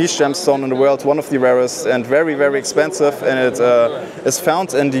niche gemstone in the world, one of the rarest, and very, very expensive, and it is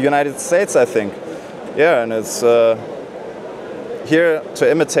found in the United States, I think. Yeah, and it's here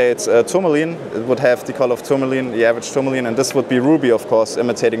to imitate tourmaline. It would have the color of tourmaline, the average tourmaline, and this would be ruby, of course,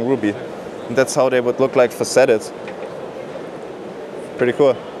 imitating ruby. And that's how they would look like facetted. Pretty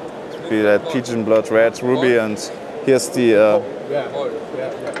cool. It would be that pigeon blood red ruby, and here's the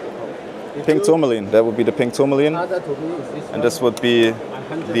pink tourmaline. That would be the pink tourmaline, and this would be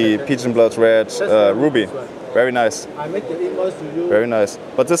the pigeon blood red ruby. Very nice. Very nice.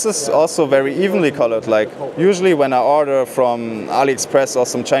 But this is also very evenly colored. Like usually when I order from AliExpress or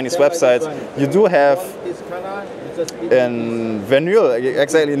some Chinese websites, you do have in vinyl,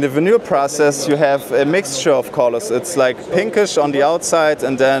 exactly in the vinyl process, you have a mixture of colors. It's like pinkish on the outside,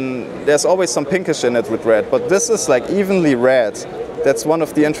 and then there's always some pinkish in it with red. But this is like evenly red. That's one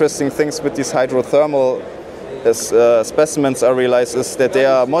of the interesting things with these hydrothermal specimens, I realize, is that they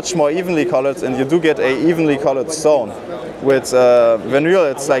are much more evenly colored, and you do get a evenly colored stone. With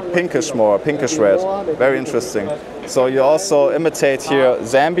vinyl, it's like pinkish more, pinkish red. Very interesting. So you also imitate here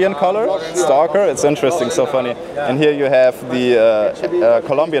Zambian color. It's darker. It's interesting, so funny. And here you have the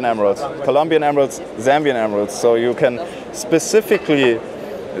Colombian emerald. Colombian emeralds, Zambian emeralds. So you can specifically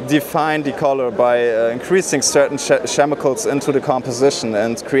define the color by increasing certain chemicals into the composition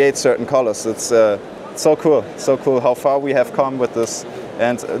and create certain colors. It's so cool, so cool how far we have come with this.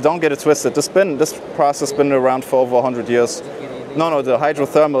 And don't get it twisted, this process has been around for over 100 years. No, the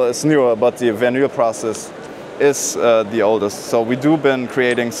hydrothermal is newer, but the vinyl process is the oldest. So we do been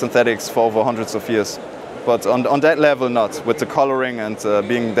creating synthetics for over hundreds of years. But on that level, not, with the coloring and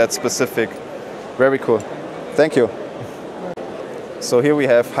being that specific. Very cool. Thank you. So here we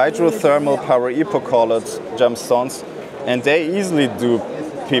have hydrothermal para-epo-colored gemstones, and they easily dupe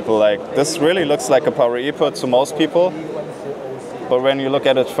people. Like this really looks like a para-epo to most people, but when you look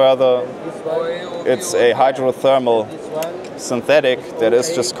at it further, it's a hydrothermal synthetic that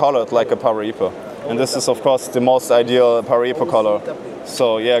is just colored like a para-epo. And this is of course the most ideal para-epo color.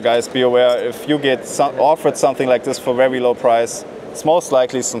 So yeah, guys, be aware if you get offered something like this for very low price, it's most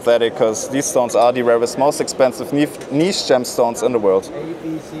likely synthetic, because these stones are the rarest, most expensive niche gemstones in the world.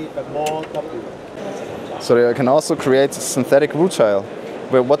 So you can also create synthetic rutile.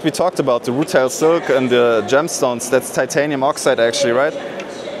 What we talked about, the rutile silk and the gemstones, that's titanium oxide actually, right?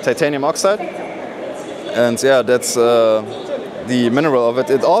 Titanium oxide? And yeah, that's the mineral of it.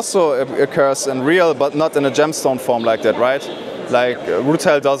 It also occurs in real, but not in a gemstone form like that, right? Like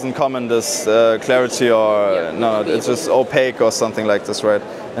rutile doesn't come in this clarity or no, it's just opaque or something like this, right?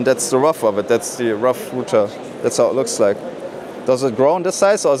 And that's the rough of it. That's the rough rutile. That's how it looks like. Does it grow in this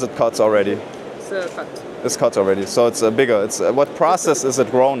size, or is it cut already? It's cut. It's cut already, so it's bigger. It's what process is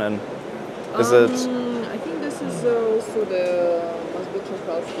it grown in? Is it? I think this is also the must be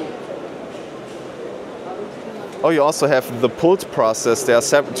Czochralski. Oh, you also have the pulled process. There are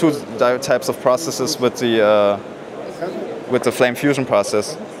two types of processes with the flame fusion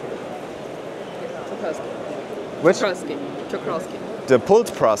process. Czochralski. Which? Czochralski. The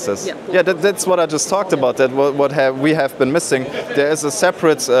pulled process. Yeah, yeah, that's what I just talked about. That we have been missing. There is a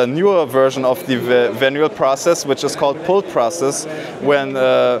separate newer version of the vinyl process, which is called pulled process, when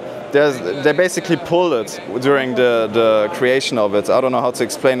they basically pull it during the creation of it. I don't know how to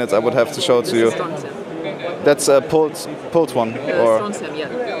explain it. I would have to show it to you. That's a pulled one, or Strontium,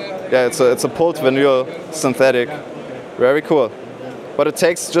 yeah. Yeah, it's a pulled vinyl synthetic. Very cool. But it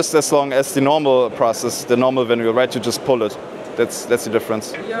takes just as long as the normal process, the normal vinyl, right? You just pull it. That's the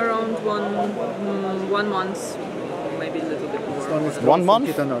difference. Yeah, around 1 month, maybe a little bit more. 1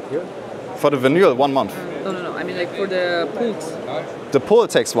 month? For the vinyl, 1 month. No. I mean, like for the pulled. The pull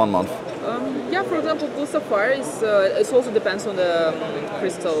takes 1 month. Yeah, for example, pulled sapphire it also depends on the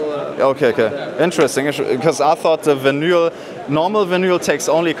crystal. Okay. Interesting. Because I thought the normal vinyl takes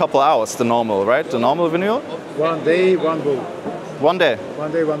only a couple hours. The normal, right? The normal vinyl. 1 day, 1 bull. 1 day.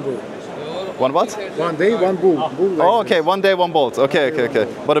 1 day, 1 bull. One what? 1 day, 1 bull. Oh, okay. 1 day, 1 bolt. Okay.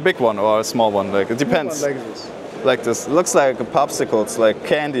 But a big one or a small one? Like it depends. Like this. Like this. It looks like a popsicle. It's like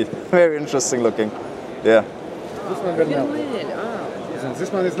candy. Very interesting looking. Yeah. This one Vernal.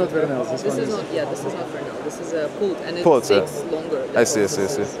 This one is not Vernal. This is not. Yeah, this is not Vernal. This is a pulled, and it pulled, takes longer. I see.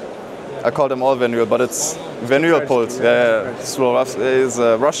 I call them all vinyl, but it's vinyl pulled. Yeah. Is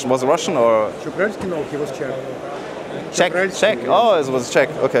Russian? Was it Russian or? Czochralski? No, he was Czech. Czech. Oh, it was Czech.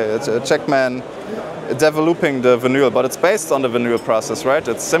 Okay, it's a Czech man developing the vinyl, but it's based on the vinyl process, right?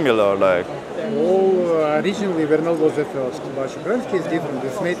 It's similar, like. Oh, Originally, Vernal was the first, but Shukranski is different.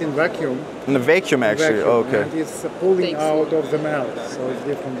 It's made in vacuum. In a vacuum, actually. Vacuum, Okay. And it's pulling out of the melt, so it's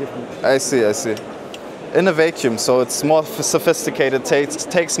different. I see, I see. In a vacuum, so it's more sophisticated,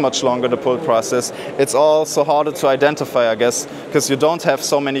 takes much longer, the pull process. It's also harder to identify, I guess, because you don't have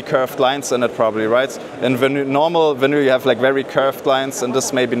so many curved lines in it probably, right? In normal vinyl you have like very curved lines, and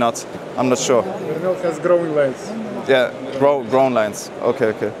this maybe not. I'm not sure. Vernal has growing lines. Yeah, grown lines. Okay,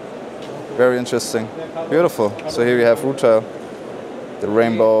 okay. Very interesting. Beautiful. So here we have rutile, the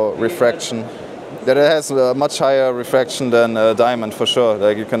rainbow refraction. That it has a much higher refraction than diamond for sure.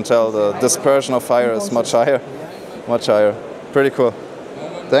 Like you can tell, the dispersion of fire is much higher. Much higher. Pretty cool.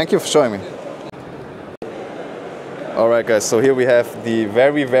 Thank you for showing me. Alright guys, so here we have the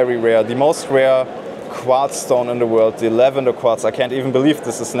very, very rare, the most rare quartz stone in the world, the lavender quartz. I can't even believe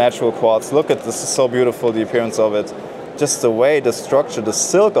this is natural quartz. Look at this, is so beautiful, the appearance of it. Just the way, the structure, the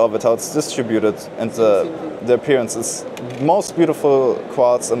silk of it, how it's distributed, and the appearance is the most beautiful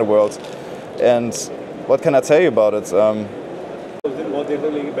quartz in the world. And what can I tell you about it?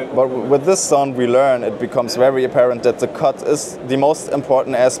 But with this stone we learn, it becomes very apparent that the cut is the most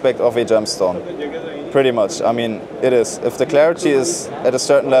important aspect of a gemstone. Pretty much. I mean, it is. If the clarity is at a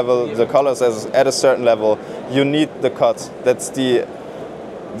certain level, the colors is at a certain level, you need the cut. That's the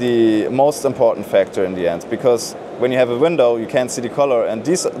most important factor in the end. Because when you have a window, you can't see the color. And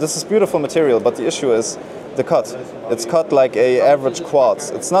this is beautiful material, but the issue is the cut. It's cut like a average quartz.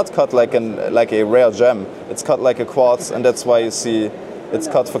 It's not cut like a rare gem. It's cut like a quartz, and that's why you see it's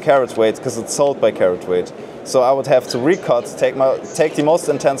cut for carat weight, because it's sold by carat weight. So I would have to recut, take the most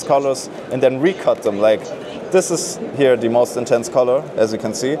intense colors and then recut them. Like this is here the most intense color, as you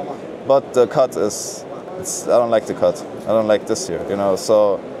can see, but the cut is, I don't like the cut. I don't like this here, you know.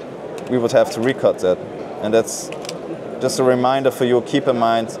 So we would have to recut that, and that's just a reminder for you. Keep in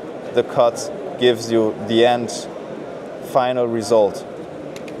mind, the cut gives you the end final result.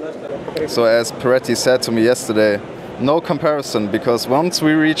 So as Peretti said to me yesterday, no comparison, because once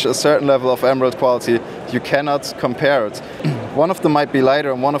we reach a certain level of emerald quality, you cannot compare it. One of them might be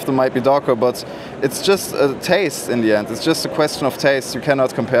lighter and one of them might be darker, but it's just a taste in the end. It's just a question of taste. You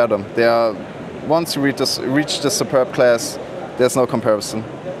cannot compare them. They are, once you reach the superb class, there's no comparison.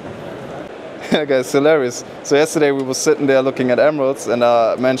 Yeah, guys, hilarious. So yesterday we were sitting there looking at emeralds, and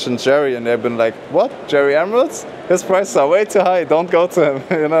I mentioned Jerry, and they've been like, "What? Jerry Emeralds? His prices are way too high. Don't go to him."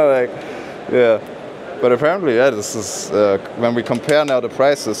 You know, like, yeah. But apparently, yeah, this is when we compare now the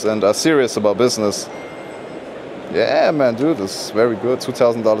prices and are serious about business. Yeah, man, dude, this is very good.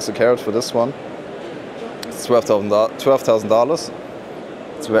 $2,000 a carat for this one. It's $12,000.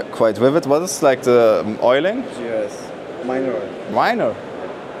 It's quite vivid. What is like the oiling? Yes, minor. Minor.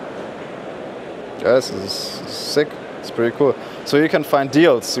 Yes, this is sick. It's pretty cool. So you can find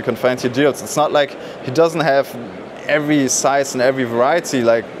deals. You can find your deals. It's not like he doesn't have every size and every variety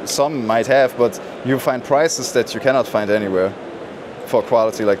like some might have, but you find prices that you cannot find anywhere for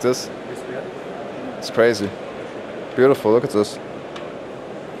quality like this. It's crazy. Beautiful. Look at this.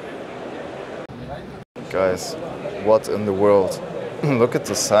 Guys, what in the world? Look at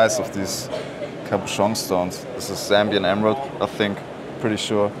the size of these cabochon stones. This is Zambian emerald, I think. Pretty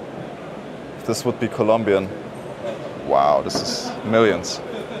sure. This would be Colombian. Wow, this is millions.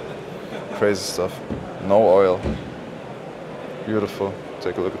 Crazy stuff. No oil. Beautiful.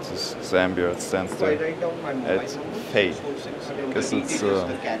 Take a look at this Zambia. It stands there at Fei. I guess it's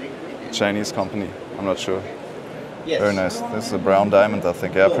a Chinese company. I'm not sure. Very nice. This is a brown diamond, I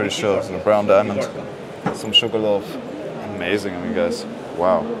think. Yeah, pretty sure. It's a brown diamond. Some sugar loaf. Amazing, I mean, guys.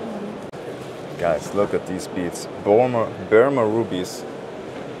 Wow. Guys, look at these beads. Burma rubies.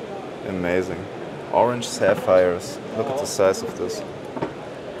 Amazing. Orange sapphires. Look at the size of this.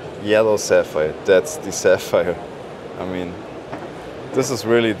 Yellow sapphire. That's the sapphire. I mean, this is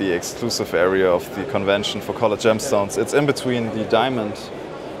really the exclusive area of the convention for colored gemstones. It's in between the diamond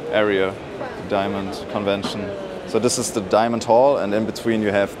area, the diamond convention. So this is the diamond hall, and in between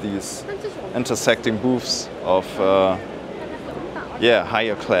you have these intersecting booths of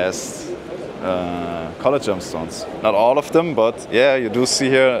higher class colored gemstones. Not all of them, but yeah, you do see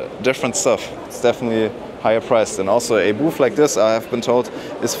here different stuff. It's definitely higher priced. And also a booth like this, I have been told,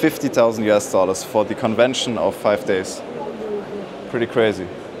 is $50,000 for the convention of 5 days. Pretty crazy.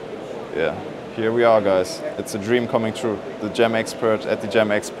 Yeah, here we are, guys. It's a dream coming true. The Gem Expert at the Gem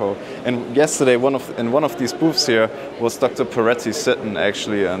Expo. And yesterday, in one of these booths here was Dr. Peretti sitting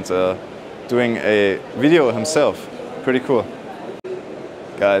actually and doing a video himself. Pretty cool.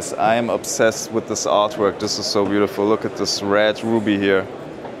 Guys, I am obsessed with this artwork. This is so beautiful. Look at this red ruby here.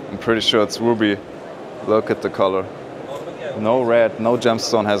 I'm pretty sure it's ruby. Look at the color. No red, no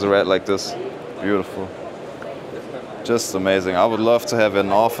gemstone has a red like this. Beautiful. Just amazing. I would love to have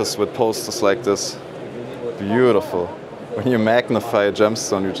an office with posters like this. Beautiful. When you magnify a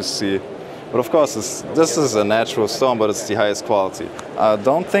gemstone, you just see. But of course, this is a natural stone, but it's the highest quality. I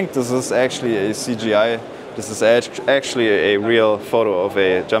don't think this is actually a CGI. This is actually a real photo of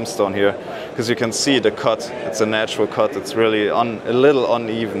a gemstone here, because you can see the cut. It's a natural cut. It's really a little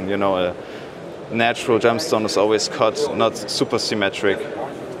uneven. You know, a natural gemstone is always cut, not super symmetric.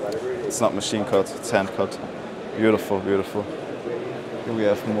 It's not machine cut. It's hand cut. Beautiful, beautiful. Here we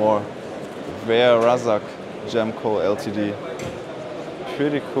have more Ver Razak Gemco Ltd.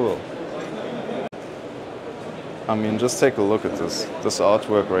 Pretty cool. I mean, just take a look at this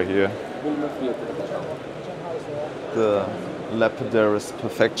artwork right here. The lapidary's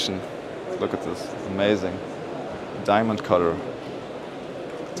perfection. Look at this, amazing. Diamond cutter.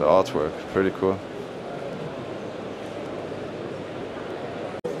 The artwork, pretty cool.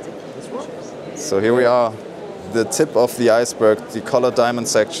 So here we are, the tip of the iceberg, the colored diamond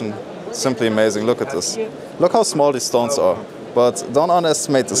section. Simply amazing, look at this. Look how small these stones are. But don't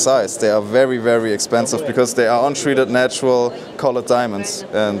underestimate the size. They are very, very expensive because they are untreated, natural, colored diamonds.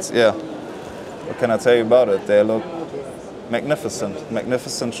 And yeah, what can I tell you about it? They look magnificent,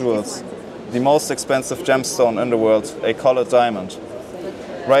 magnificent jewels. The most expensive gemstone in the world, a colored diamond.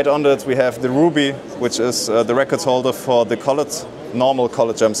 Right under it we have the ruby, which is the record holder for the normal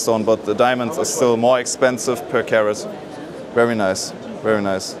colored gemstone, but the diamond is still more expensive per carat. Very nice, very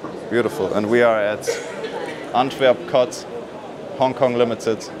nice, beautiful. And we are at Antwerp Cut, Hong Kong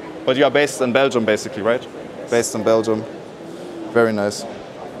Limited. But you are based in Belgium basically, right? Based in Belgium. Very nice.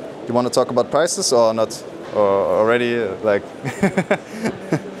 You want to talk about prices or not? Or already, like,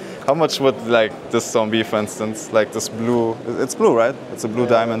 how much would like this stone be, for instance? Like this blue, it's blue, right? It's a blue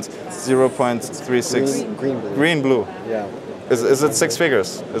diamond, 0.36. Green blue. Green blue. Yeah. Is it six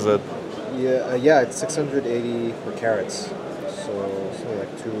figures? Is it? Yeah, yeah, it's 680 per carat. So something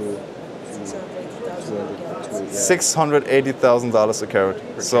like $680,000 a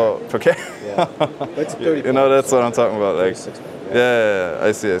carat. So per carat. Yeah. That's 30. You know, that's what I'm talking about. Like, yeah,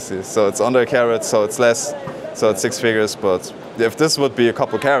 I see. So it's under a carat, so it's less. So it's six figures. But if this would be a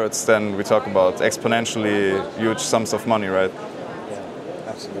couple carats, then we talk about exponentially huge sums of money, right? Yeah,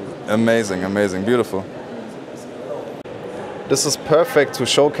 absolutely. Amazing, amazing, beautiful. This is perfect to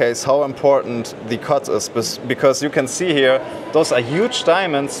showcase how important the cut is, because you can see here, those are huge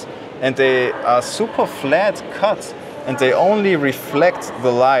diamonds and they are super flat cut and they only reflect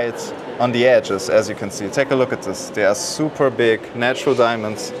the light on the edges, as you can see. Take a look at this. They are super big, natural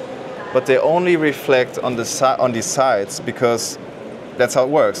diamonds, but they only reflect on the sides because that's how it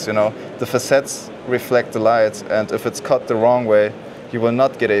works, you know. The facets reflect the light, and if it's cut the wrong way, you will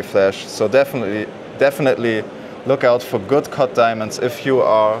not get a flash. So definitely look out for good cut diamonds if you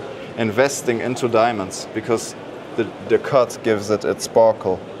are investing into diamonds, because the cut gives it its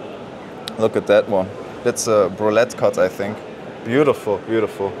sparkle. Look at that one. That's a brulette cut, I think. Beautiful,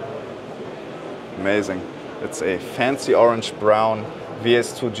 beautiful. Amazing. It's a fancy orange brown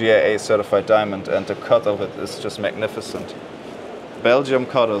VS2 GIA certified diamond, and the cut of it is just magnificent. Belgium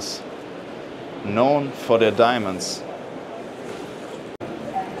cutters, known for their diamonds.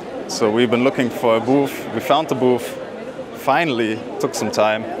 So we've been looking for a booth. We found the booth. Finally, took some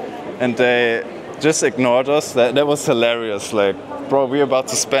time, and they just ignored us. That was hilarious. Like, bro, we're about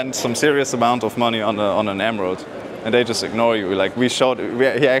to spend some serious amount of money on an emerald, and they just ignore you. Like,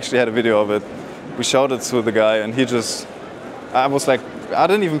 he actually had a video of it. We showed it to the guy, and I was like, I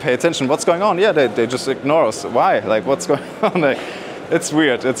didn't even pay attention. What's going on? Yeah, they just ignore us. Why? Like, what's going on? Like, it's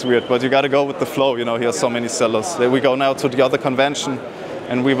weird, but you gotta go with the flow. You know, here's so many sellers. We go now to the other convention,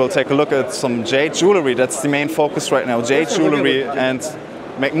 and we will take a look at some jade jewelry. That's the main focus right now. Jade jewelry and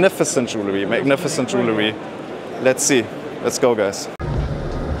magnificent jewelry, magnificent jewelry. Let's see. Let's go, guys.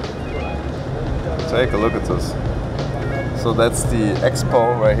 Take a look at this. So that's the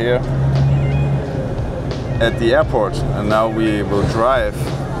expo right here at the airport, and now we will drive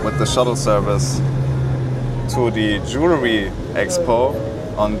with the shuttle service to the jewelry expo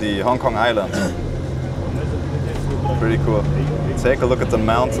on the Hong Kong island. Pretty cool. Take a look at the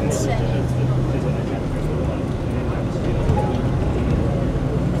mountains.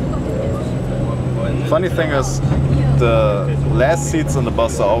 Funny thing is, the last seats on the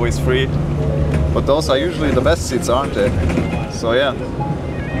bus are always free, but those are usually the best seats, aren't they? So yeah.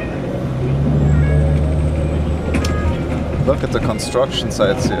 Look at the construction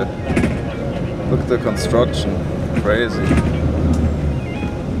sites here. Look at the construction. Crazy.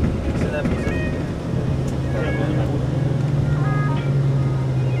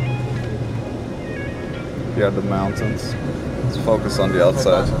 Here are the mountains. Let's focus on the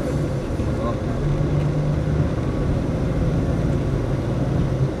outside.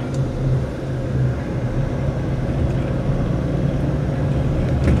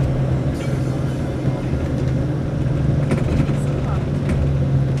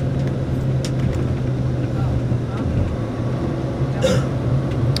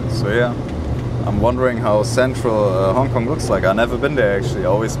 yeah, I'm wondering how central Hong Kong looks like. I've never been there actually.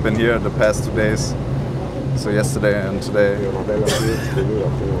 I've always been here the past 2 days. So yesterday and today.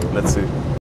 Let's see.